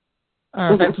that.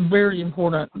 That's very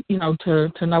important,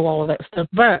 to know all of that stuff.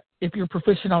 But if you're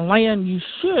proficient on land, you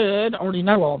should already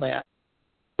know all that.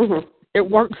 It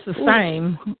works the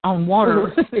same on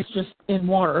water. It's just in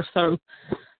water. So,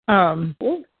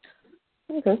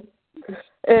 okay.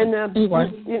 And anyway,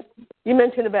 you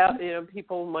mentioned about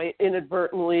people might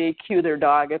inadvertently cue their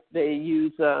dog if they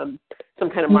use some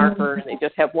kind of marker and they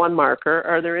just have one marker.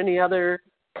 Are there any other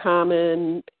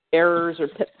common errors or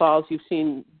pitfalls you've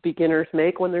seen beginners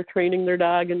make when they're training their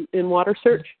dog in water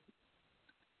search?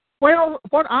 Well,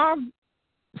 what I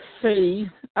see,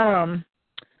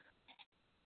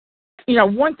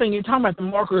 one thing you're talking about the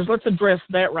markers. Let's address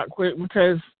that right quick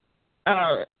because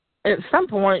at some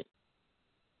point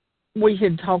we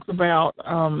had talked about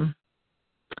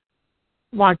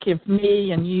like if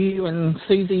me and you and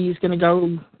Susie is going to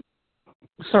go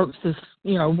search this,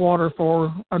 water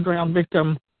for a drowned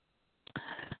victim,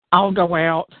 I'll go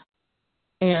out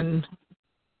and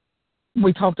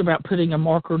we talked about putting a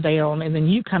marker down and then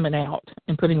you coming out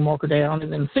and putting a marker down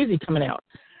and then Susie coming out.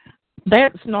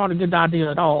 That's not a good idea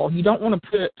at all. You don't want to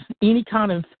put any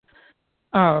kind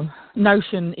of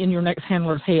notion in your next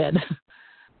handler's head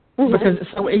because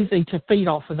it's so easy to feed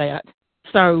off of that.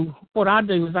 So what I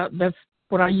do is that's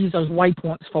what I use those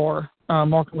waypoints for,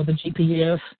 marking with a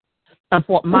GPS of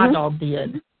what my dog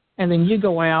did. And then you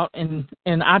go out and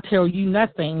I tell you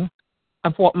nothing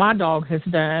of what my dog has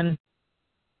done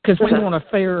because we want a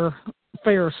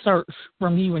fair search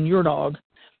from you and your dog.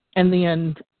 And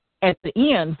then at the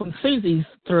end, when Susie's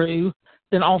through,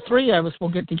 then all three of us will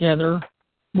get together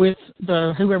with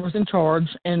whoever's in charge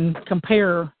and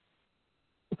compare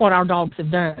what our dogs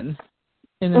have done.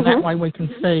 And then that way we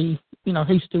can see,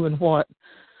 who's doing what.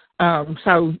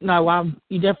 So, no,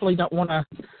 you definitely don't want to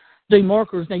do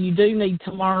markers. Now, you do need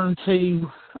to learn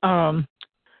to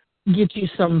get you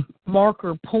some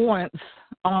marker points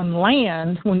on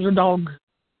land when your dog,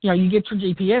 you get your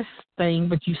GPS thing,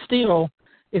 but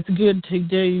it's good to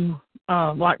do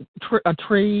like a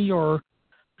tree or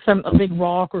a big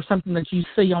rock or something that you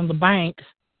see on the bank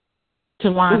to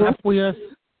line up with.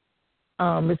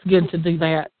 It's good to do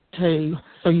that too,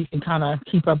 so you can kind of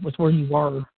keep up with where you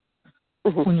were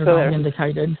when you're not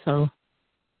indicated. So,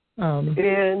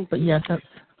 but yes, that's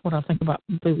what I think about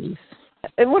buoys.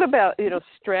 And what about,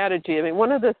 strategy? I mean,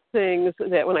 one of the things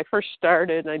that when I first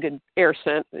started and I did air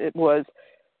scent, it was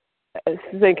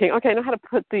thinking, okay, I know how to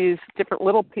put these different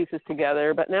little pieces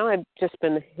together, but now I've just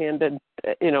been handed,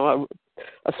 a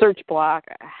search block.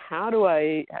 How do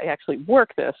I actually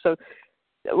work this? So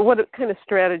what kind of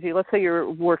strategy, let's say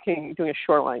you're doing a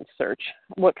shoreline search,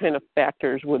 what kind of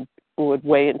factors would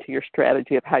weigh into your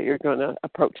strategy of how you're going to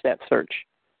approach that search?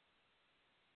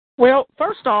 Well,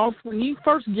 first off, when you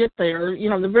first get there,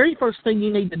 the very first thing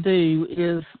you need to do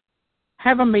is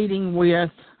have a meeting with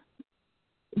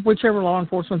whichever law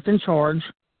enforcement's in charge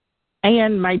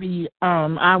and maybe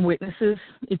eyewitnesses,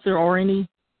 if there are any,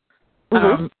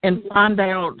 and find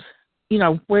out,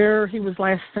 where he was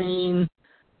last seen,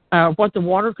 what the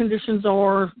water conditions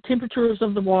are, temperatures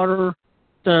of the water,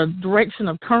 the direction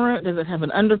of current. Does it have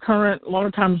an undercurrent? A lot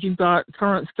of times you've got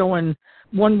currents going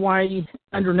one way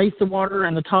underneath the water,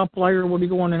 and the top layer will be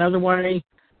going another way.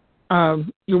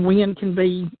 Your wind can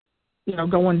be,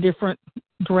 going different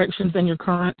directions than your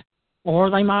current, or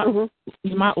they might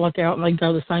you might look out and they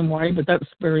go the same way, but that's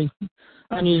very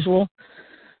unusual.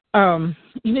 You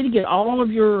need to get all of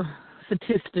your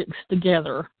statistics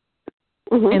together,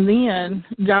 and then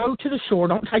go to the shore.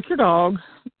 Don't take your dog.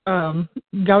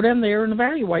 Go down there and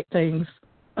evaluate things.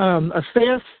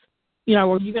 Assess,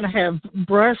 are you going to have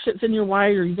brush that's in your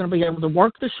way? Are you going to be able to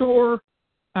work the shore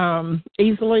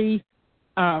easily?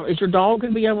 Is your dog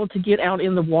going to be able to get out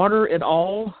in the water at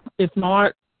all? If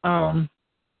not, and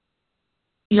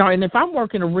if I'm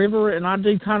working a river and I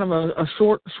do kind of a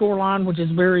short shoreline, which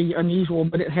is very unusual,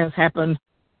 but it has happened,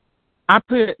 I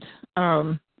put,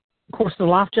 of course, the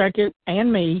life jacket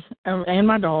and me and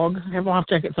my dog have life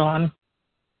jackets on.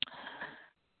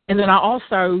 And then I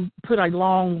also put a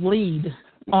long lead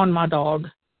on my dog.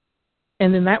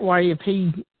 And then that way, if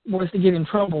he was to get in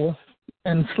trouble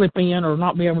and slip in or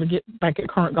not be able to get back at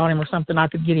current got him or something, I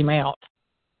could get him out.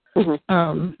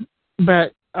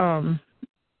 But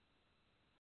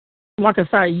like I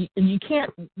say, you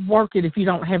can't work it if you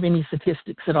don't have any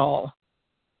statistics at all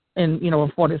and, of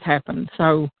what has happened.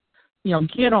 So,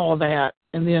 get all of that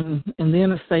and then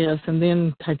assess and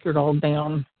then take your dog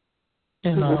down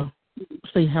and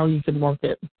see how you can work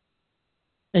it.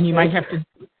 And you may have to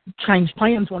change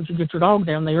plans once you get your dog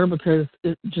down there because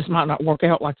it just might not work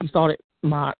out like you thought it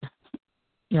might.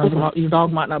 Your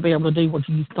dog might not be able to do what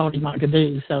you thought he might could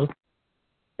do. So,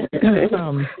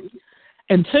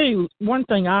 and two, one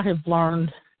thing I have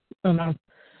learned, and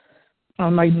I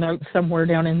made notes somewhere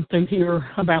down in through here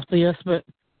about this, but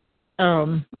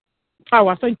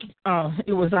I think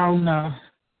it was on.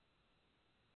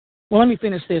 Well, let me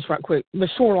finish this right quick. The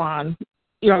shoreline.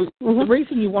 The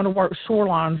reason you want to work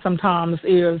shoreline sometimes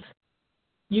is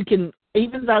you can,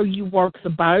 even though you work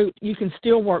the boat, you can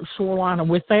still work shoreline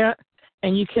with that,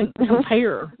 and you can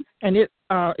compare, and it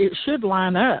should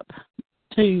line up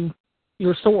to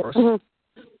your source.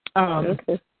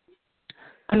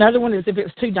 Another one is if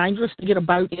it's too dangerous to get a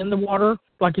boat in the water,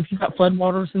 like if you've got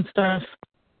floodwaters and stuff,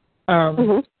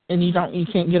 and you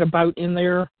can't get a boat in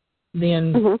there,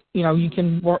 then you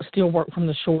can still work from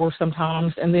the shore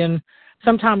sometimes, and then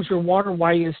sometimes your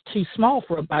waterway is too small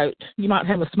for a boat. You might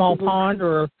have a small pond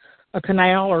or a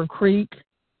canal or a creek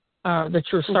that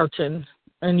you're searching,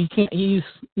 and you can't use,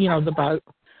 the boat.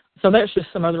 So that's just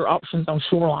some other options on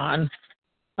shoreline.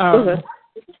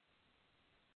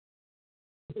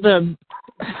 The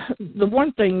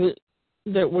one thing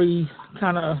that we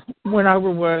kind of went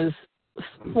over was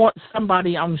what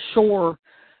somebody on shore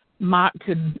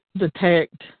could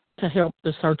detect to help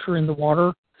the searcher in the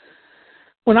water.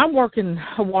 When I'm working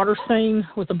a water scene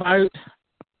with a boat,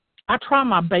 I try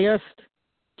my best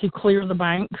to clear the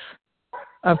banks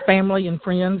of family and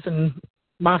friends and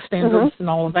bystanders and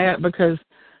all of that, because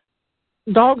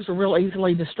dogs are real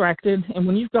easily distracted. And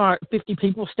when you've got 50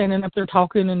 people standing up there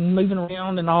talking and moving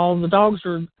around and all, the dogs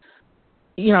are,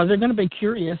 they're going to be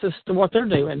curious as to what they're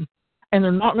doing. And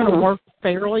they're not going to work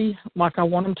fairly like I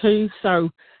want them to. So,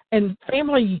 and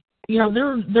family,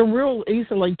 they're real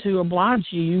easily to oblige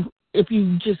you if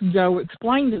you just go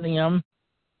explain to them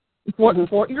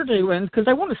what you're doing, because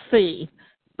they want to see.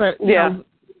 But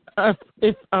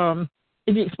if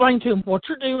you explain to them what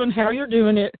you're doing, how you're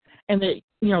doing it, and that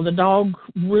the dog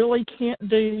really can't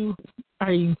do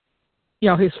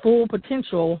his full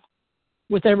potential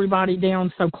with everybody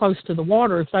down so close to the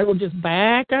water, if they will just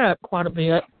back up quite a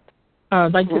bit,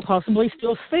 they could possibly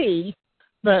still see.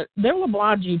 But they'll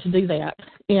oblige you to do that,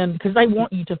 and because they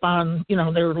want you to find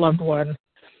their loved one.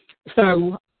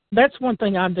 So that's one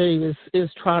thing I do is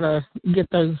try to get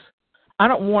those. I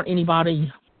don't want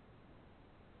anybody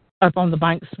up on the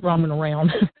banks roaming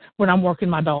around when I'm working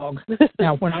my dog.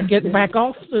 Now, when I get back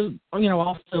off the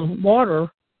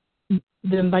water,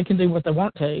 then they can do what they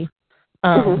want to.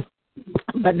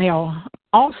 But now,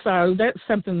 also, that's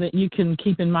something that you can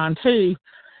keep in mind too.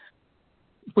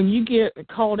 When you get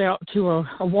called out to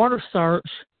a water search,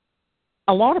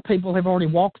 a lot of people have already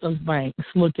walked those banks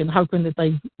looking, hoping that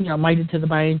they, made it to the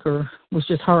bank or was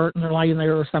just hurt and they're laying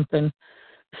there or something.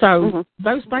 So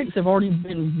those banks have already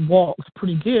been walked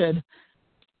pretty good.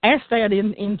 Ask that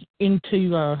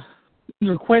into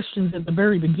your questions at the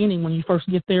very beginning when you first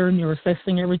get there and you're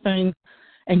assessing everything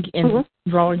and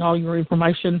drawing all your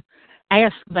information.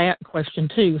 ask that question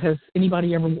too. Has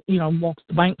anybody ever, walked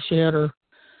the bank shed or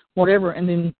whatever? And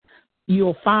then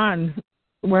you'll find,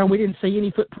 well, we didn't see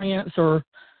any footprints, or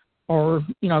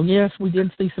yes, we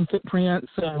did see some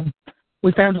footprints.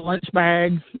 We found a lunch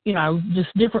bag, just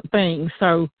different things.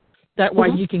 So that way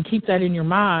you can keep that in your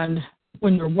mind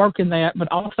when you're working that,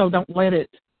 but also don't let it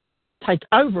take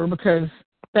over, because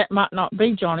that might not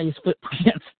be Johnny's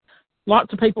footprints.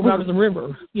 Lots of people go to the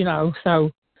river,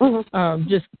 so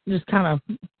just kind of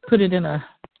put it in a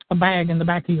bag in the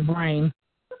back of your brain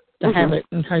to have it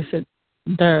in case it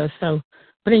does. So,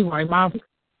 but anyway,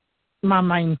 my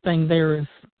main thing there is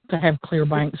to have clear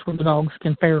banks where the dogs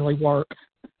can fairly work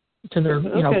to their,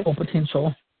 full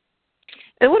potential.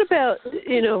 And what about,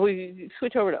 we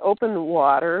switch over to open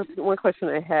water. One question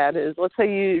I had is, let's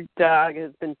say your dog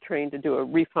has been trained to do a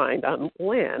refind on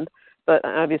land, but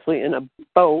obviously in a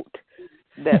boat,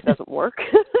 that doesn't work.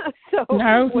 So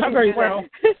no, not very well.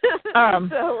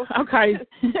 Okay.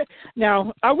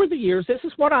 Now, over the years, this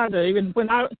is what I do. And when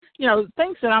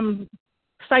things that I'm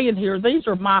saying here, these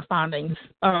are my findings.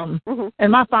 And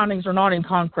my findings are not in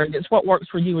concrete. It's what works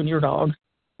for you and your dog.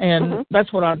 And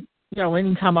that's what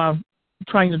anytime I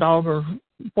train a dog or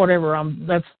whatever,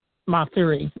 that's my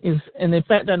theory is. And if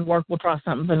that doesn't work, we'll try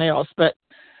something else. But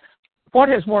what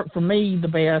has worked for me the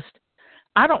best,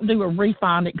 I don't do a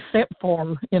refine except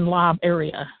for in live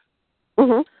area.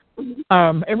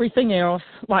 Everything else,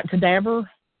 like cadaver,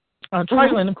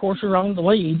 trailing, of course, you're on the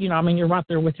lead. You're right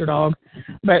there with your dog.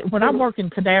 But when I'm working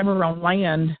cadaver on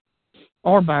land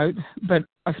or boat, but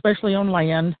especially on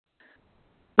land,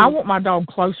 I want my dog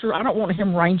closer. I don't want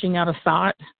him ranging out of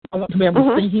sight. I want to be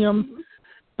able to see him,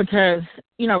 because,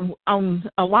 on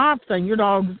a live thing, your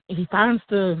dog, he finds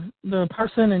the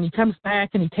person and he comes back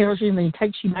and he tells you and then he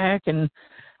takes you back. And,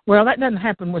 well, that doesn't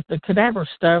happen with the cadaver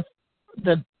stuff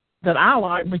that I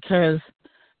like, because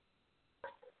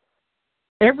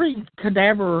every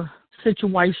cadaver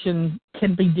situation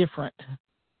can be different.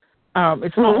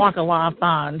 It's not like a live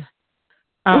find.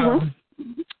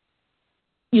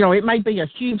 It may be a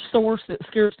huge source that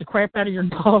scares the crap out of your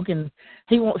dog, and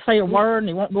he won't say a word, and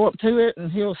he won't go up to it,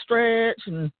 and he'll stretch,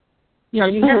 and,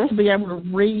 you have to be able to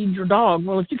read your dog.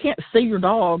 Well, if you can't see your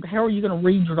dog, how are you going to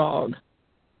read your dog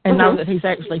and know that he's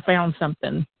actually found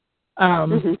something?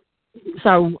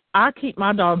 So I keep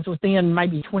my dogs within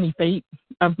maybe 20 feet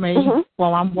of me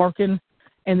while I'm working,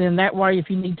 and then that way, if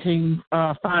you need to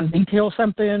detail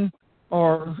something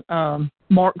or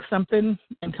mark something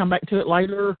and come back to it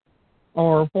later,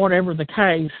 or whatever the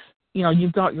case,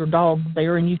 you've got your dog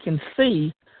there and you can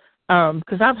see.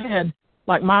 Because I've had,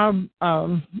 like, my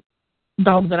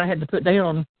dog that I had to put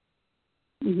down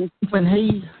when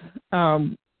he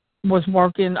was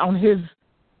working on his,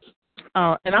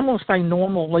 and I'm going to say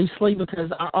normal loosely,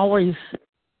 because I always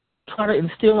try to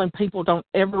instill in people, don't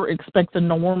ever expect the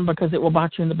norm, because it will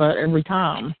bite you in the butt every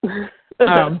time.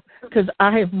 Because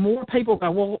I have more people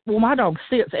go, well, my dog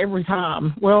sits every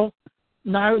time. Well,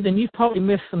 no, then you've probably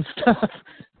missed some stuff,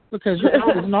 because your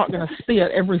dog is not going to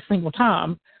sit every single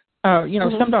time.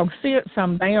 Some dogs sit,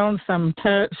 some down, some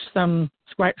touch, some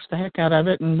scratch the heck out of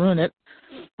it and ruin it,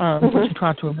 which you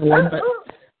try to avoid. But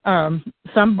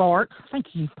some bark.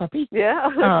 Thank you, puppy. Yeah.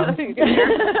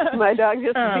 My dog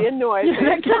just being noisy.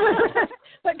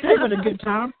 That came at a good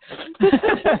time.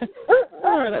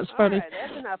 Oh, that's funny.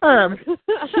 All right, that's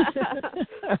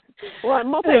enough. Well,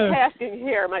 I'm multitasking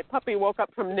here. My puppy woke up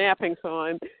from napping, so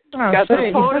I'm got the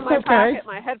phone in my pocket,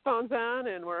 my headphones on,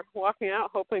 and we're walking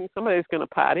out hoping somebody's going to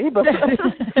potty, but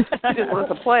she just wants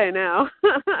to play now.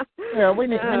 Yeah, we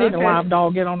need a live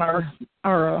dog in on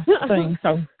our thing.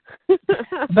 So,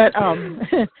 but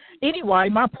anyway,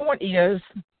 my point is,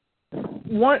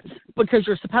 because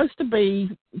you're supposed to be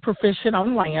proficient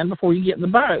on land before you get in the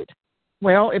boat.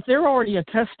 Well, if they're already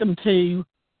accustomed to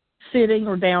sitting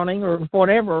or downing or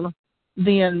whatever,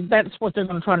 then that's what they're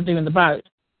going to try to do in the boat.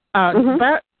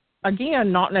 But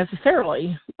again, not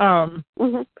necessarily.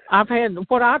 I've had,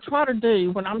 what I try to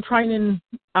do when I'm training,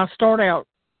 I start out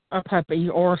a puppy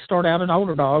or start out an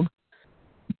older dog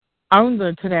on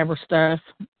the cadaver stuff.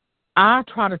 I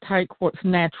try to take what's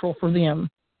natural for them,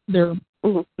 their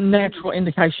natural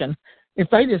indication. If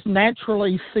they just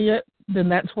naturally sit, then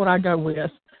that's what I go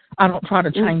with. I don't try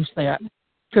to change that,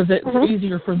 because it's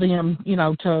easier for them,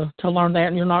 to learn that,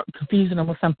 and you're not confusing them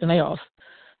with something else.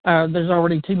 There's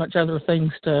already too much other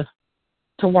things to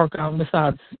work on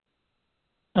besides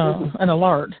an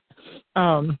alert.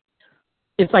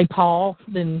 If they paw,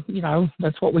 then,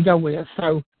 that's what we go with.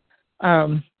 So,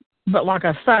 but like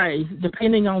I say,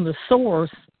 depending on the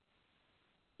source,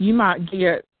 you might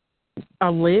get a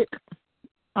lick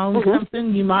on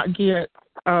something. You might get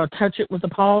touch it with the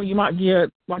paw. You might get,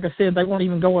 like I said, they won't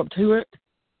even go up to it.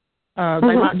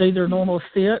 They might do their normal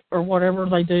sit or whatever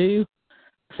they do.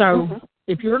 So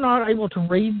if you're not able to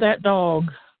read that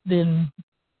dog, then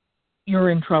you're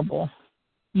in trouble.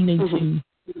 You need to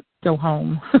go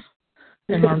home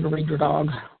and learn to read your dog.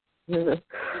 Yeah.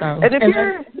 So, and if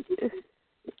you're...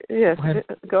 Yes,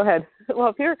 go ahead. Well,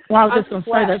 if you're... Well, I was just going to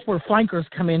say that's where flankers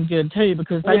come in good, too,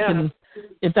 because they can...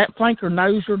 If that flanker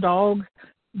knows your dog,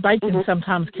 they can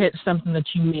sometimes catch something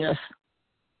that you miss.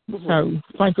 So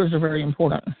flankers are very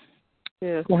important.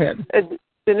 Yeah. Go ahead. And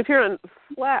if you're on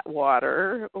flat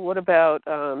water, what about,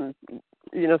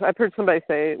 I've heard somebody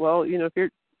say, well, if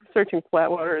you're searching flat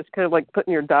water, it's kind of like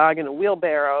putting your dog in a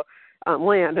wheelbarrow on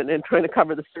land and then trying to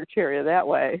cover the search area that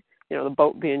way, the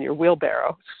boat being your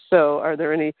wheelbarrow. So are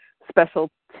there any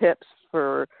special tips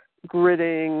for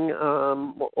gridding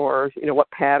or,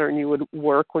 what pattern you would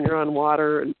work when you're on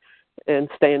water and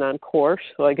staying on course?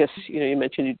 So I guess, you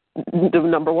mentioned the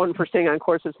number one for staying on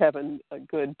course is having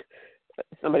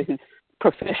somebody who's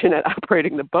proficient at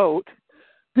operating the boat.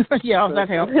 Yeah, that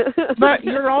helps. But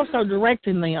you're also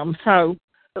directing them. So,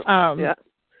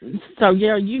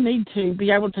 you need to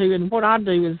be able to. And what I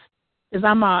do is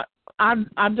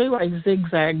I do a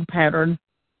zigzag pattern.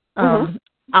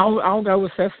 I'll go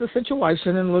assess the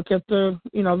situation and look at the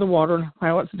the water and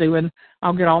how it's doing.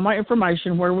 I'll get all my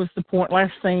information. Where was the point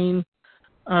last seen?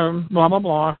 Blah blah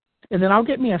blah. And then I'll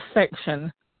get me a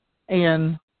section,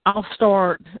 and I'll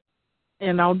start.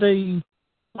 And I'll do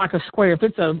like a square. If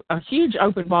it's a huge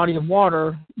open body of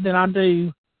water, then I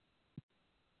do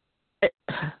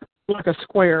like a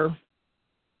square.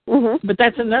 But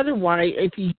that's another way.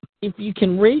 If you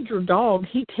can read your dog,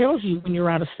 he tells you when you're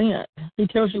out of scent. He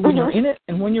tells you when you're in it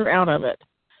and when you're out of it.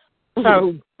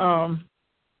 So I'll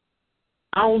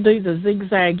do the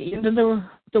zigzag into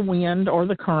the wind or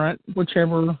the current,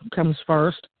 whichever comes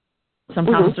first.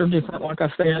 Sometimes they're different, like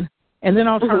I said. And then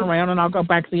I'll turn around and I'll go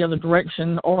back the other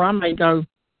direction, or I may go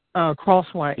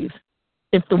crossways.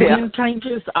 If the wind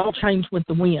changes, I'll change with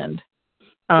the wind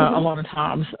a lot of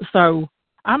times. So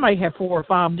I may have 4 or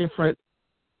 5 different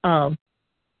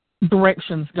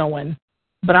directions going,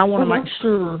 but I want to make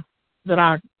sure that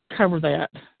I cover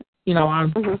that.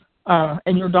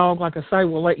 And your dog, like I say,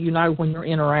 will let you know when you're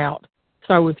in or out.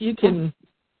 So if you can,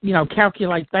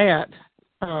 calculate that,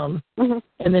 and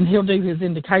then he'll do his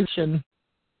indication.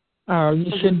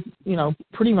 You should,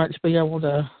 pretty much be able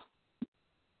to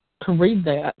read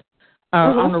that.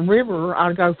 On a river,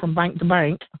 I go from bank to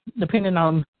bank, depending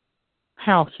on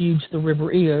how huge the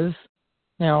river is.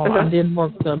 Now, I did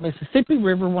work the Mississippi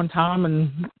River one time,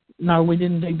 and no, we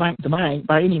didn't do bank to bank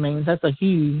by any means. That's a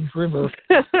huge river,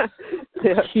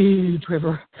 huge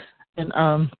river.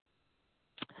 And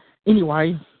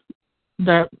anyway,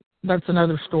 that's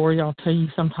another story I'll tell you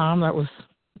sometime. That was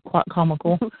quite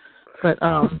comical, but.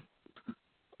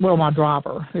 My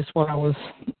driver is what I was,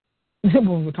 when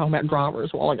we were talking about drivers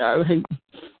a while ago,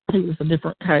 he was a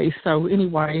different case. So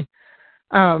anyway,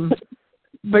 but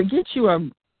get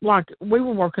you we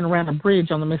were working around a bridge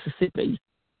on the Mississippi.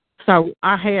 So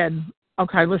I had,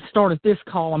 let's start at this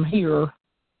column here,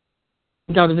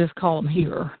 go to this column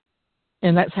here.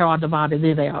 And that's how I divided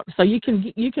it out. So you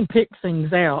can pick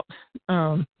things out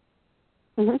on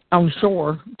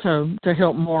shore to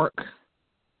help mark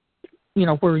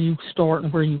where you start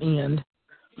and where you end.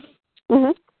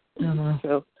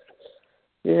 So,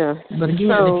 yeah. But again,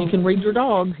 if you can read your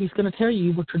dog, he's going to tell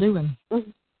you what you're doing.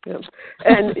 Yeah.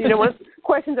 And, one of the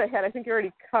questions I had, I think you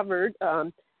already covered,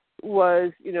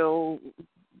 was, if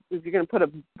you're going to put a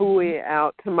buoy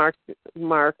out to mark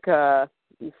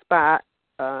spot,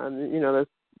 the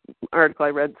article I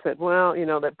read said, well,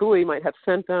 that buoy might have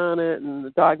scent on it and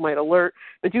the dog might alert.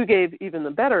 But you gave even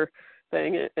the better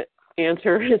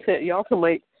answer is that you also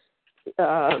might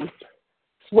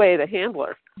sway the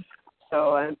handler.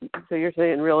 So you're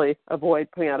saying really avoid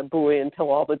putting out a buoy until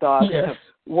all the dogs have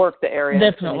worked the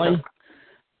area. Definitely.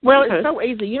 Well, it's so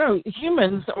easy.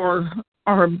 Humans are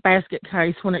a basket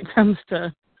case when it comes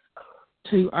to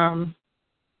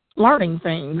learning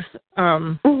things.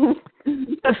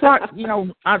 It's like,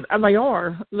 they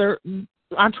are.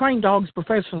 I train dogs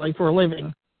professionally for a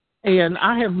living, and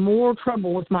I have more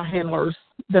trouble with my handlers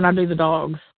than I do the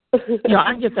dogs.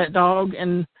 I get that dog,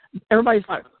 and everybody's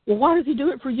like, well, why does he do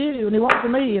it for you and he won't for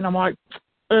me? And I'm like,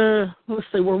 let's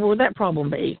see, where would that problem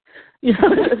be?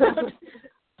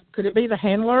 Could it be the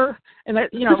handler? And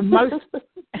that,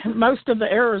 most of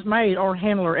the errors made are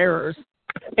handler errors.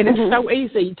 And it's so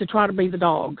easy to try to be the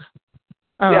dog.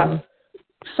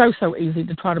 So easy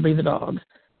to try to be the dog.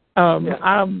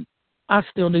 I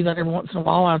still do that every once in a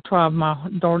while. I try my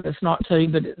darndest not to,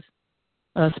 but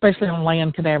especially on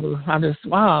land cadaver. I just,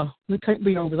 wow, it can't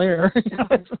be over there.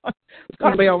 It's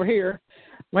got to be over here.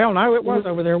 Well, no, it was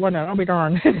over there, wasn't it? I'll be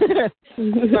darned.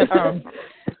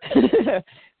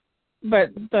 But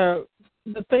the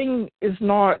thing is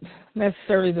not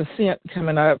necessarily the scent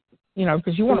coming up,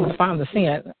 because you want to find the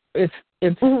scent. It's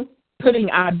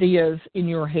putting ideas in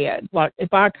your head. Like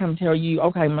if I come tell you,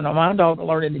 okay, my dog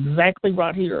alerted exactly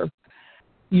right here,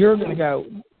 you're going to go,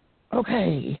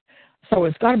 okay, so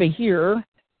it's got to be here.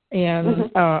 And,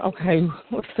 okay,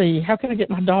 let's see, how can I get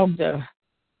my dog to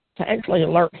actually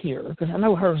alert here? Because I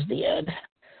know hers did.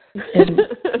 And,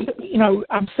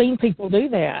 I've seen people do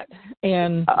that.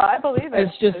 And I believe it.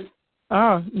 It's just,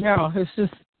 it's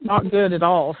just not good at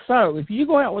all. So if you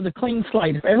go out with a clean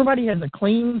slate, if everybody has a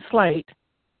clean slate,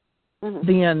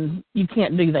 then you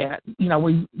can't do that.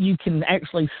 You can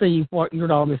actually see what your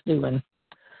dog is doing.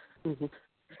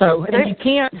 So, and you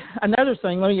can't, another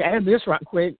thing, let me add this right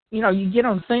quick, you get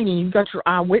on scene and you've got your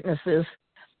eyewitnesses,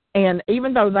 and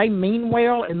even though they mean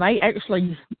well and they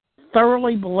actually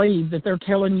thoroughly believe that they're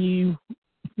telling you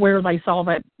where they saw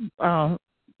that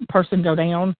person go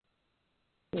down,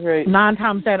 9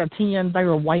 times out of 10, they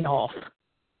are way off.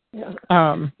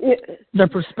 The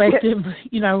perspective,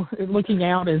 looking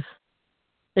out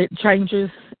it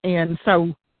changes, and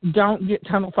so don't get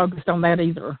tunnel focused on that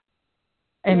either.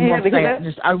 And watch that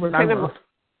just over and over.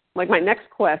 Like my next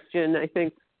question, I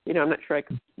think, I'm not sure I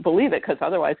could believe it because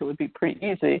otherwise it would be pretty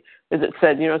easy, is it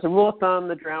said, as a rule of thumb,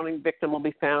 the drowning victim will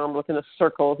be found within a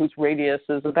circle whose radius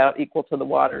is about equal to the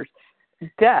water's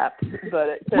depth, but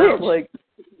it sounds like...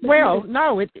 Well,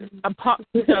 no,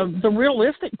 the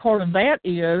realistic part of that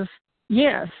is,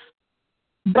 yes,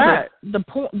 but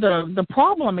the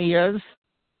problem is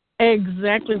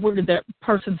exactly where did that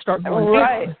person start going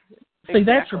right. down? See,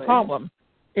 that's your problem.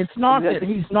 It's not that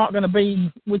he's not going to be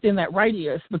within that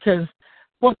radius, because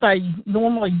what they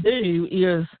normally do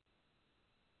is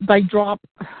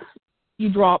you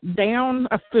drop down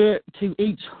a foot to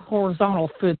each horizontal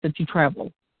foot that you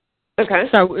travel. Okay.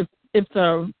 So if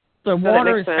the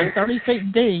water is 30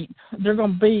 feet deep, they're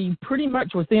going to be pretty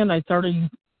much within a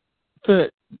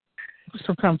 30-foot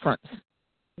circumference.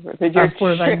 That's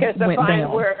where they went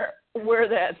down. Where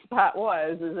that spot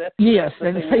was, is that? Yes,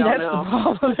 and see, that's the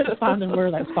problem, is finding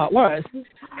where that spot was.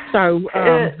 So,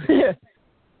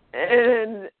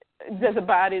 and does a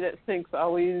body that sinks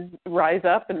always rise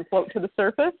up and float to the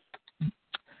surface?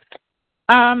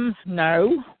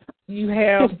 No. You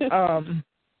have,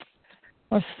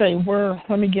 let's see,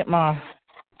 let me get my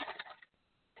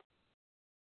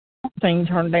thing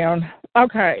turned down.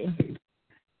 Okay.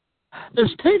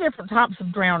 There's 2 different types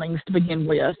of drownings to begin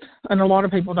with, and a lot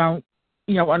of people don't,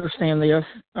 understand this.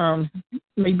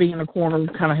 Me being a corner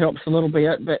kind of helps a little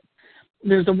bit, but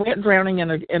there's a wet drowning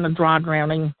and a dry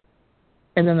drowning,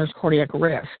 and then there's cardiac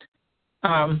arrest.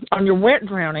 On your wet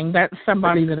drowning, that's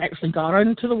somebody that actually got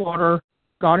into the water,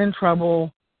 got in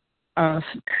trouble,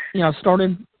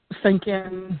 started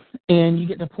sinking, and you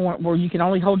get to the point where you can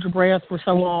only hold your breath for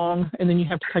so long, and then you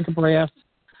have to take a breath.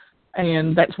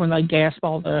 And that's when they gasp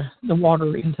all the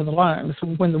water into the lungs. So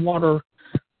when the water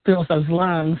fills those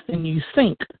lungs, then you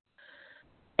sink.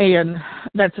 And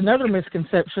that's another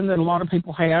misconception that a lot of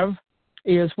people have,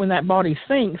 is when that body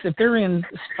sinks, if they're in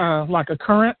like a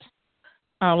current,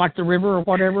 like the river or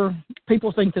whatever,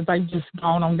 people think that they've just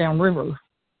gone on downriver.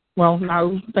 Well,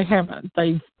 no, they haven't.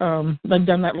 They've done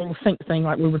that little sink thing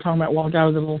like we were talking about a while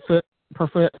ago, the little foot per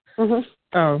foot.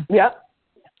 Yep.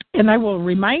 And they will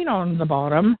remain on the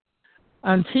bottom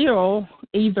until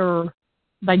either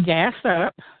they gas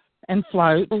up and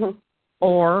float,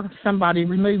 or somebody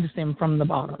removes them from the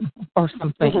bottom or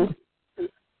something.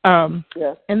 And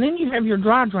then you have your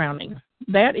dry drowning.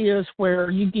 That is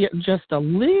where you get just a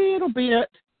little bit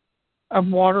of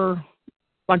water,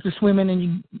 like you're swimming and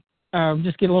you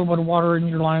just get a little bit of water in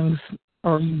your lungs,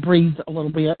 or you breathe a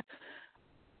little bit.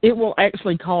 It will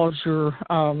actually cause your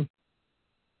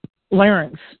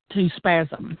larynx to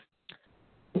spasm,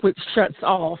 which shuts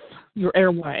off your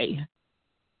airway.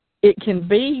 It can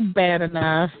be bad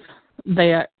enough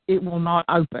that it will not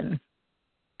open.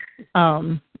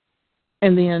 And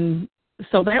then,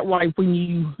 so that way when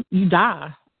you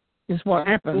die is what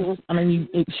happens. I mean,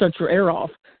 it shuts your air off.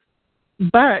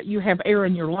 But you have air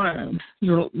in your lungs.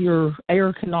 Your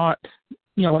air cannot,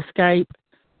 escape,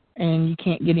 and you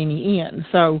can't get any in.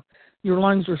 So your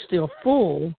lungs are still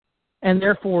full, and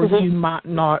therefore you might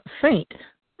not sink,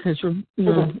 because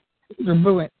your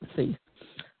buoyancy.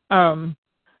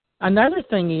 Another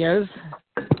thing is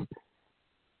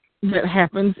that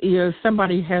happens is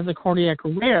somebody has a cardiac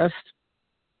arrest,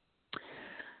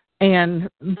 and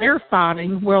they're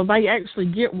fighting. Well, they actually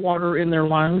get water in their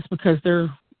lungs because they're,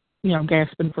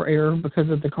 gasping for air because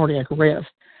of the cardiac arrest.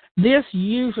 This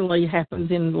usually happens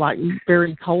in like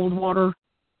very cold water,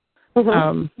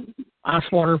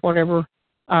 ice water, whatever.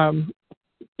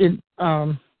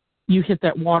 You hit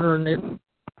that water and it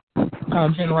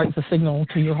generates a signal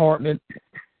to your heart and it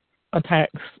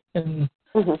attacks, and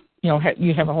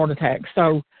you have a heart attack.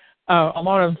 So a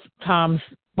lot of times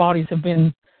bodies have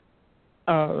been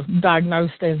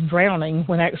diagnosed as drowning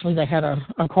when actually they had a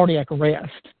cardiac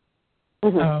arrest.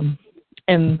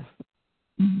 And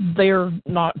they're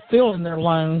not filling their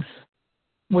lungs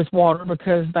with water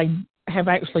because they have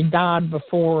actually died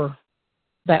before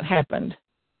that happened.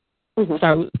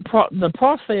 So the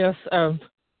process of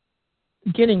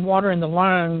getting water in the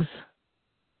lungs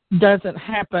doesn't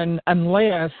happen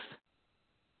unless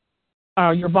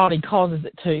your body causes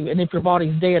it to. And if your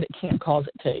body's dead, it can't cause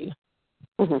it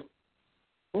to.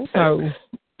 So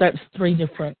that's three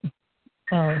different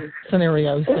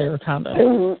scenarios there, kind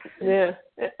of. Yeah.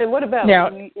 And what about, now,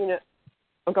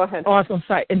 go ahead. Oh, I was going to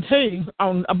say, and two,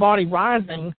 on a body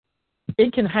rising,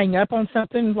 it can hang up on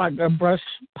something like a brush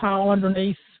pile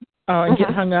underneath and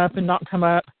get hung up and not come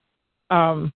up.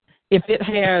 If it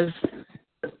has,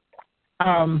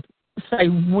 say,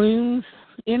 wounds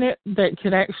in it that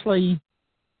could actually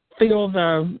fill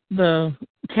the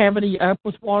cavity up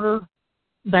with water,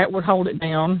 that would hold it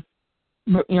down,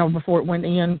 before it went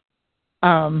in.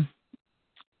 And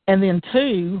then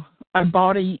two, a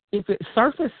body, if it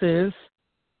surfaces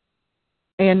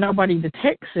and nobody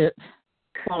detects it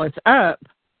while it's up,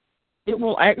 it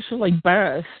will actually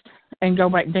burst and go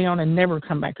back down and never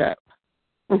come back up.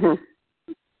 So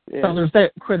there's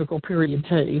that critical period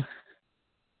too.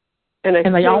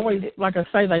 And they always, like I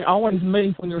say, they always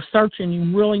move when you're searching.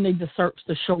 You really need to search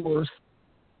the shores,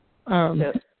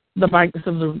 the banks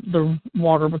of the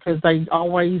water, because they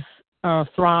always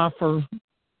thrive for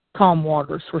calm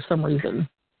waters for some reason.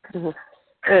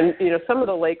 And, some of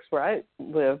the lakes where I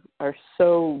live are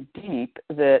so deep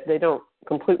that they don't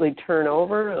completely turn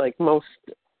over. Like most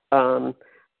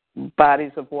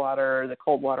bodies of water, the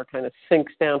cold water kind of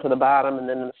sinks down to the bottom, and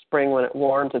then in the spring when it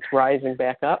warms, it's rising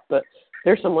back up. But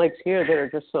there's some lakes here that are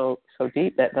just so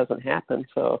deep that doesn't happen.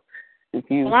 So if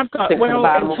you sink to the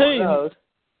bottom of those.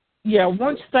 Yeah,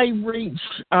 once they reach,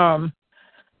 I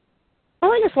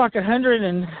think it's like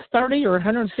 130 or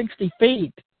 160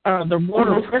 feet, the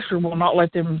water pressure will not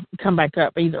let them come back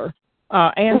up either,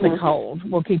 and the cold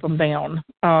will keep them down.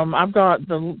 I've got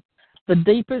the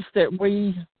deepest that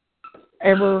we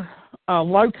ever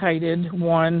located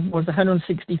one was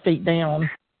 160 feet down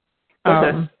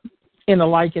in the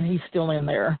lake, and he's still in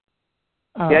there.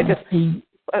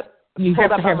 You have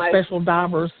to have special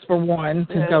divers for one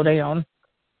to go down.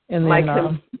 And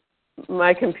then,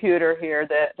 my computer here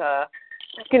that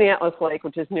Skinny Atlas Lake,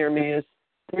 which is near me, is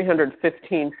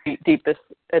 315 feet deepest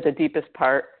at the deepest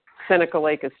part. Seneca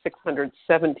Lake is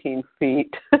 617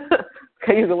 feet.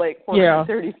 Cayuga Lake,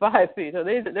 435 feet. So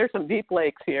there's some deep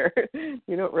lakes here.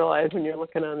 You don't realize when you're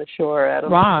looking on the shore at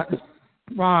them. Right.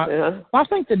 Yeah. Well, I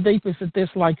think the deepest at this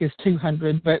lake is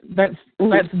 200, but that's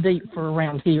deep for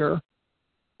around here,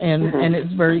 and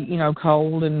it's very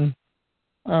cold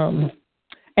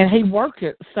and he worked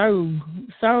it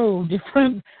so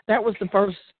different. That was the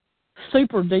first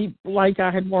super deep lake I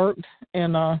had worked,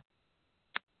 and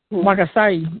like I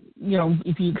say,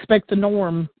 if you expect the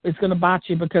norm, it's going to bite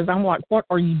you, because I'm like, what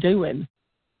are you doing?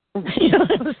 And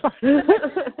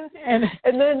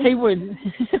then he would,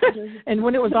 and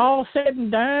when it was all said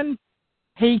and done,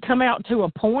 he come out to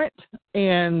a point,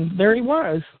 and there he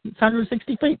was. It's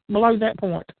 160 feet below that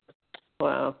point.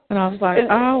 Wow. And I was like,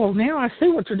 oh, now I see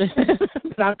what you're doing.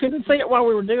 But I couldn't see it while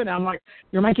we were doing it. I'm like,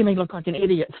 you're making me look like an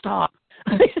idiot. Stop.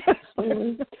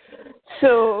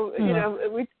 So,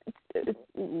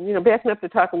 backing up to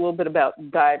talk a little bit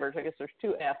about divers, I guess there's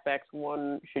two aspects.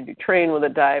 One, should you train with a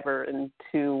diver? And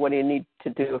two, what do you need to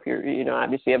do if you're,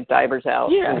 obviously you have divers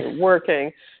out and you're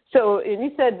working. So, and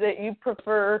you said that you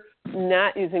prefer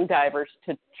not using divers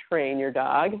to train your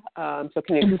dog. So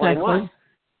can you explain why?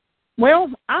 Well,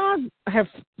 I have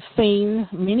seen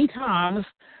many times,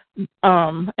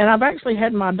 and I've actually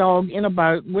had my dog in a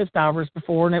boat with divers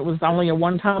before, and it was only a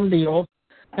one-time deal,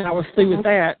 and I was through with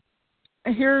that.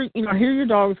 Here your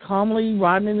dog's calmly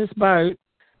riding in this boat,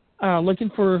 looking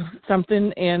for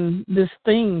something, and this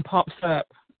thing pops up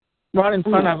right in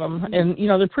front of them, and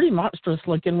they're pretty monstrous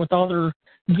looking with all their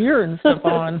gear and stuff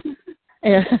on.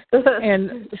 And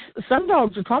some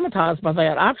dogs are traumatized by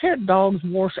that. I've had dogs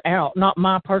wash out, not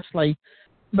mine personally,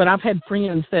 but I've had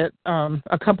friends that,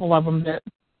 a couple of them that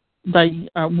they,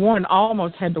 one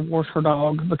almost had to wash her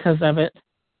dog because of it.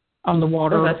 on the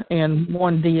water, and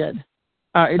one did.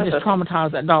 It just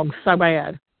traumatized that dog so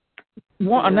bad.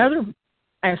 Another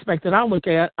aspect that I look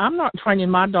at, I'm not training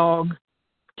my dog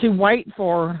to wait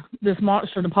for this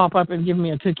monster to pop up and give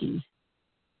me a cookie.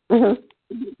 Mm-hmm.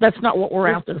 That's not what we're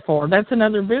out there for. That's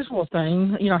another visual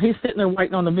thing. You know, he's sitting there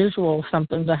waiting on the visual of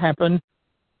something to happen,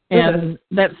 and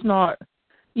that's not,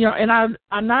 you know, and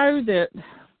I know that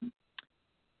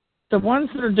the ones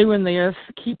that are doing this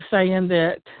keep saying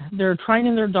that they're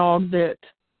training their dog that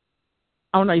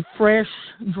on a fresh,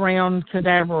 drowned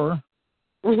cadaver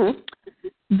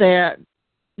that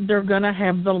they're going to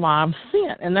have the live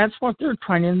scent, and that's what they're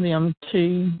training them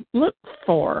to look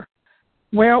for.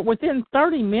 Well, within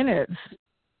 30 minutes,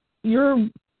 your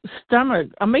stomach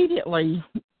immediately,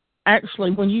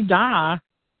 actually, when you die,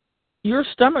 your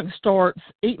stomach starts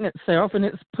eating itself and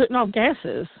it's putting off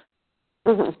gases.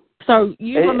 Mm-hmm. So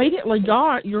you immediately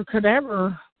got your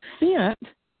cadaver scent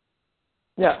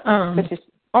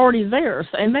already there,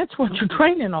 and that's what you're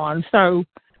training on. So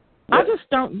I just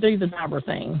don't do the diver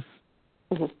thing.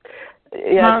 Mm-hmm.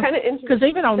 Yeah, it's kind of interesting.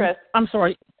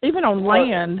 Because even on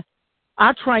land,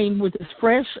 I train with as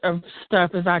fresh of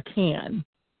stuff as I can.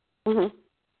 Mm-hmm.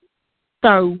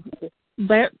 So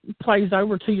that plays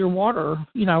over to your water.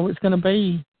 You know, it's going to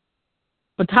be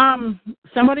by the time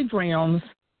somebody drowns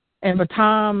and by the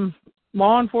time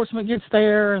law enforcement gets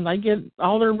there and they get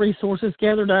all their resources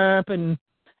gathered up and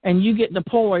you get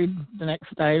deployed the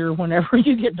next day or whenever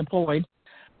you get deployed,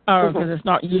 because it's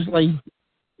not usually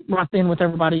right then with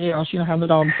everybody else. You know how the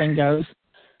dog thing goes.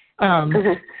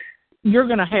 You're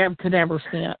going to have cadaver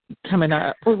scent coming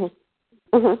up.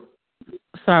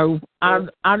 So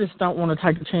I just don't want to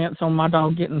take a chance on my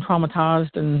dog getting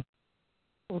traumatized and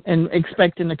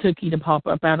expecting the cookie to pop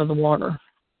up out of the water.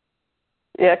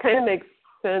 Yeah, it kind of makes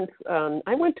sense.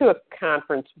 I went to a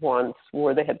conference once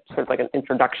where they had sort of like an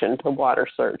introduction to water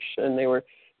search, and they were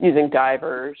using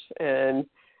divers, and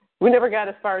we never got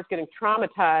as far as getting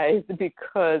traumatized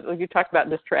because, like you talked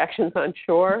about distractions on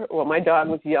shore. Well, my dog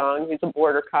was young. He's a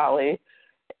border collie.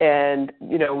 And,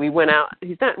 you know, we went out.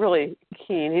 He's not really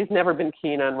keen. He's never been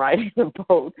keen on riding a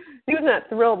boat. He was not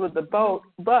thrilled with the boat,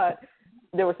 but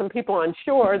there were some people on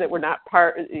shore that were not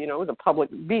part, you know, it was a public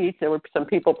beach. There were some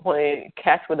people playing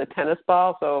catch with a tennis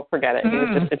ball, so forget it. He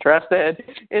was just interested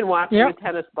in watching a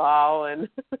tennis ball. And,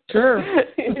 sure.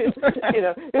 You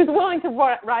know, he was willing to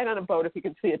ride on a boat if he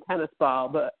could see a tennis ball,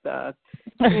 but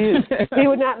he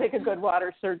would not make a good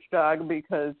water search dog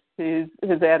because his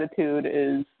attitude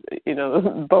is, you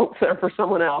know, boats are for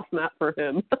someone else, not for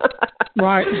him.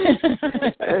 Right.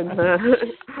 And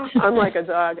unlike a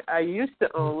dog I used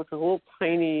to own, which was a little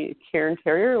tiny Cairn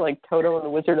Terrier, like Toto and the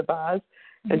Wizard of Oz,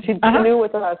 and she'd canoe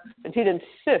with us, and she'd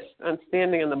insist on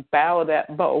standing on the bow of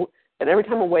that boat, and every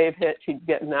time a wave hit, she'd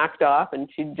get knocked off, and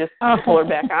she'd just pull her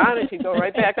back on, and she'd go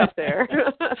right back up there,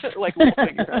 like little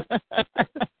figure.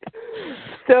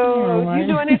 So do you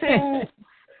do anything...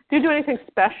 Do you do anything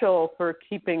special for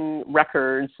keeping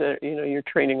records, you know, your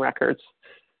training records?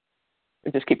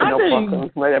 Or just keep a notebook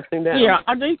and write everything down? Yeah,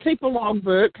 I do keep a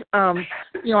logbook. You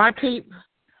know, I keep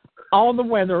all the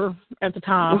weather at the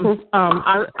time.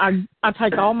 I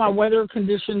take all my weather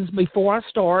conditions before I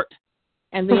start,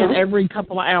 and then every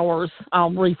couple of hours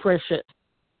I'll refresh it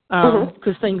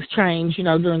because things change, you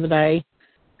know, during the day.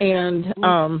 And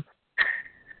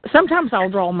sometimes I'll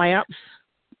draw maps.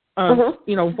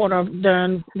 You know, what I've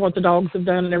done, what the dogs have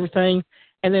done and everything.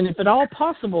 And then if at all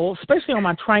possible, especially on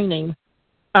my training,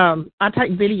 I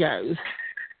take videos.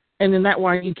 And then that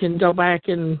way you can go back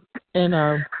and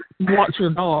watch your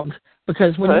dog.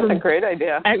 Because when that's a great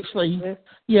idea. Actually,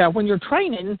 when you're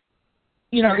training,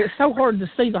 you know, it's so hard to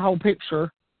see the whole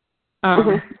picture.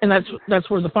 And that's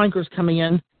where the flankers come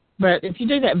in. But if you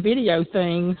do that video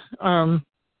thing,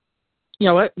 you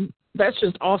know, that's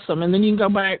just awesome. And then you can go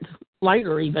back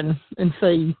later even and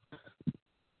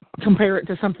compare it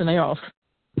to something else.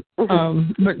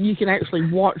 But you can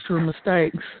actually watch your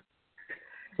mistakes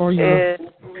or your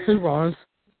hoorahs.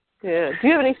 Yeah. Do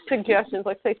you have any suggestions?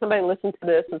 Like, say somebody listened to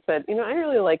this and said, you know, I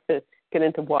really like to get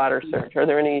into water search. Are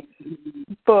there any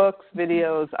books,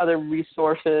 videos, other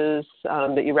resources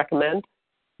that you recommend?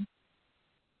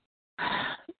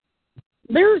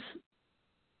 There's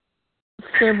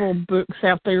several books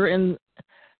out there, and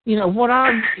you know, what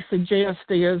I suggest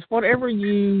is whatever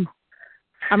you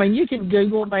can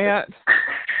Google that,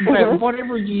 but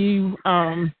whatever you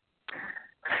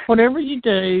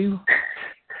do,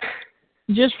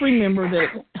 just remember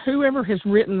that whoever has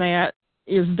written that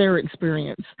is their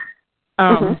experience,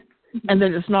 and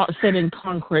that it's not set in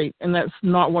concrete, and that's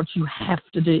not what you have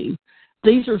to do.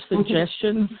 These are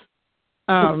suggestions,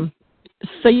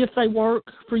 see if they work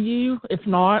for you. If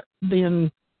not,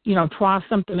 then, try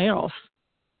something else.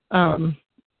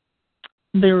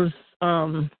 There's,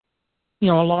 a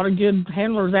lot of good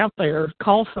handlers out there.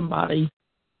 Call somebody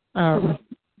and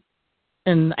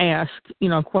ask,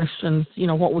 questions,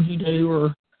 what would you do,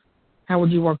 or how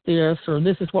would you work this, or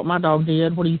this is what my dog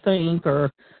did, what do you think,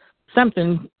 or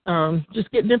something.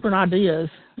 Just get different ideas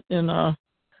and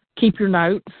keep your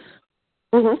notes,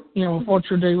 of what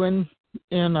you're doing,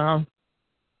 and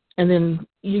then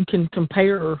you can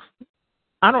compare.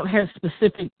 I don't have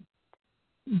specific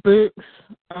books.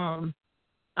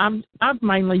 I've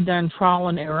mainly done trial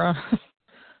and error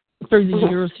through the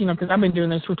years, because I've been doing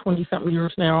this for 20-something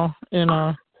years now, and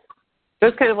so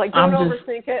it's kind of like, don't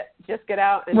overthink it, just get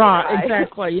out and right, try.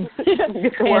 Exactly.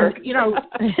 Get to work.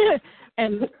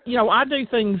 And I do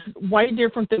things way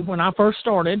different than when I first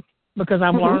started, because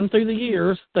I've learned through the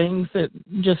years things that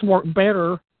just work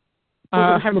better,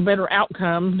 have a better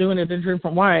outcome doing it a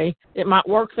different way. It might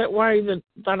work that way that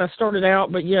I started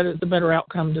out, but yet it's a better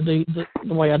outcome to do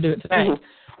the way I do it today.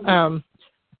 And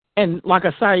like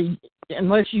I say,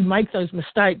 unless you make those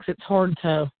mistakes, it's hard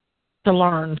to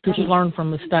learn, because you learn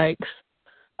from mistakes.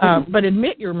 But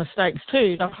admit your mistakes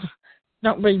too.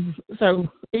 Don't be so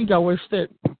egoish that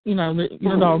that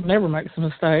your dog never makes a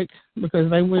mistake, because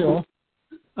they will.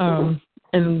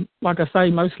 And like I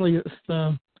say, mostly it's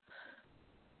the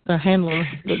handler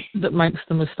that makes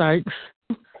the mistakes.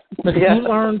 But if you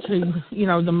learn to,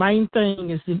 the main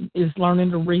thing is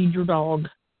learning to read your dog.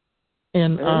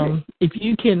 And if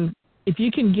you can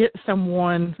get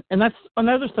someone, and that's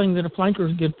another thing that a flanker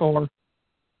is good for.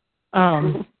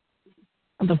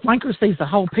 The flanker sees the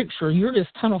whole picture. You're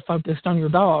just tunnel focused on your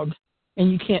dog,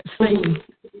 and you can't see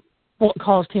what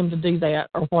caused him to do that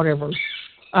or whatever.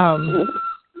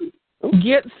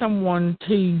 Get someone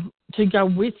to go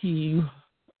with you,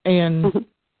 and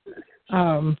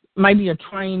maybe a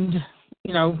trained,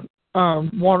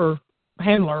 water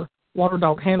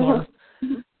dog handler,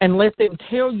 and let them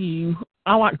tell you.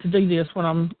 I like to do this when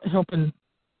I'm helping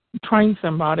train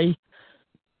somebody.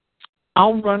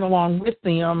 I'll run along with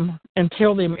them and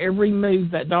tell them every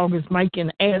move that dog is making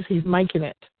as he's making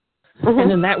it. And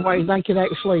then that way they could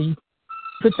actually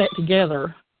put that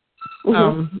together.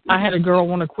 I had a girl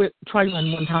want to quit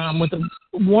trailing one time with a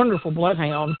wonderful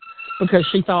bloodhound because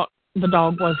she thought the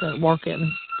dog wasn't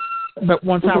working. But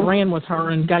once I ran with her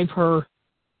and gave her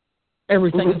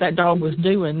everything that dog was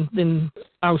doing, then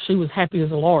she was happy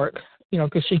as a lark,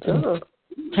 because she could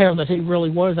tell that he really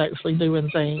was actually doing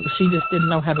things. She just didn't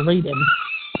know how to read him.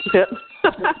 Yeah.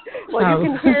 Well,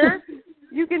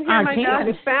 you can hear my dog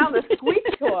has found a squeak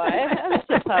toy. That's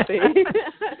a puppy.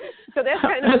 So that's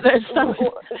kind of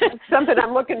something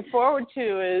I'm looking forward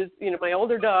to is, my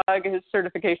older dog, his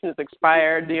certification is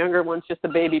expired. The younger one's just a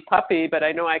baby puppy, but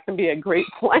I know I can be a great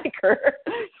flanker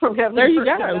from having There you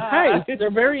go. Hey,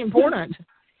 they're very important.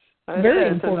 Very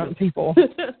important people.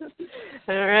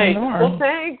 All right. Well,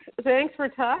 thanks for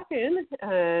talking,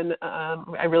 and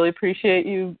I really appreciate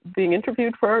you being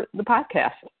interviewed for the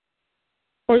podcast.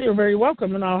 Well, you're very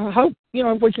welcome, and I hope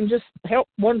if we can just help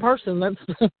one person,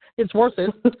 it's worth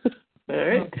it. All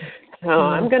right. So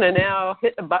I'm going to now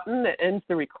hit the button that ends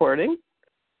the recording.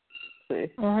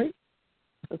 Let's see. All right.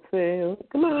 Let's see.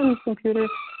 Come on, computer.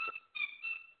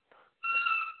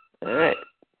 All right.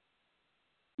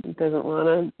 It doesn't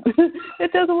want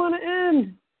to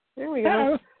end. There we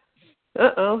go.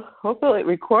 Uh-oh. Hopefully it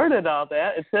recorded all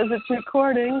that. It says it's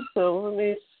recording, so let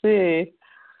me see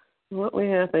what we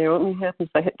have there. What happens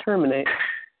if I hit terminate?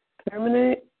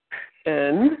 Terminate,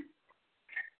 end.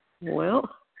 Well,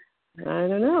 I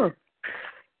don't know.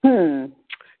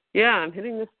 Yeah, I'm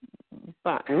hitting this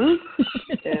button,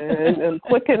 and I'm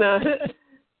clicking on it.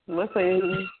 Unless my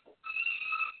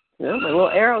little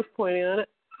arrow's pointing on it.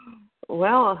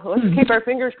 Well, let's keep our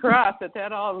fingers crossed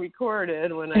that all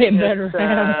recorded when I because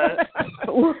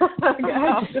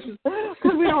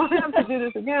we don't have to do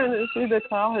this again. See, the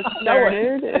call has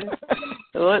started. And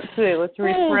let's see. Let's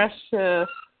refresh.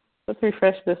 Let's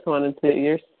refresh this one and see.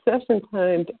 Your session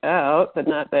timed out, but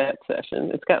not that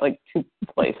session. It's got like two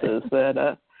places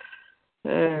that.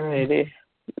 All righty.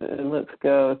 Let's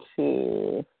go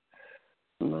to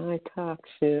my talk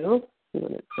show. See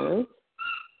what it says.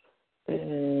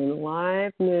 And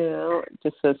live now, it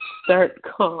just says start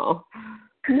call.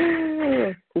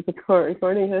 No, the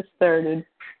recording has started.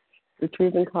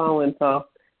 Retrieving call info.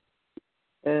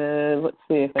 And let's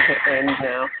see if I hit end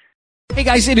now. Hey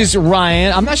guys, it is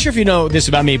Ryan. I'm not sure if you know this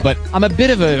about me, but I'm a bit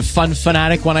of a fun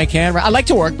fanatic when I can. I like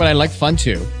to work, but I like fun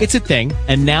too. It's a thing.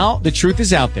 And now the truth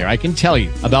is out there. I can tell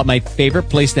you about my favorite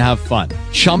place to have fun.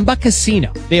 Chumba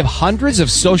Casino. They have hundreds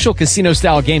of social casino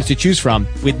style games to choose from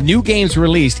with new games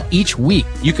released each week.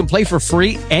 You can play for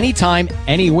free anytime,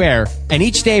 anywhere. And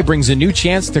each day brings a new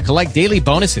chance to collect daily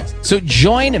bonuses. So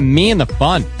join me in the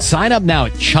fun. Sign up now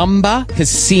at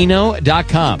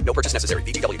ChumbaCasino.com. No purchase necessary.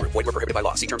 VGW Group. Void where prohibited by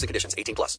law. See terms and conditions. 18+.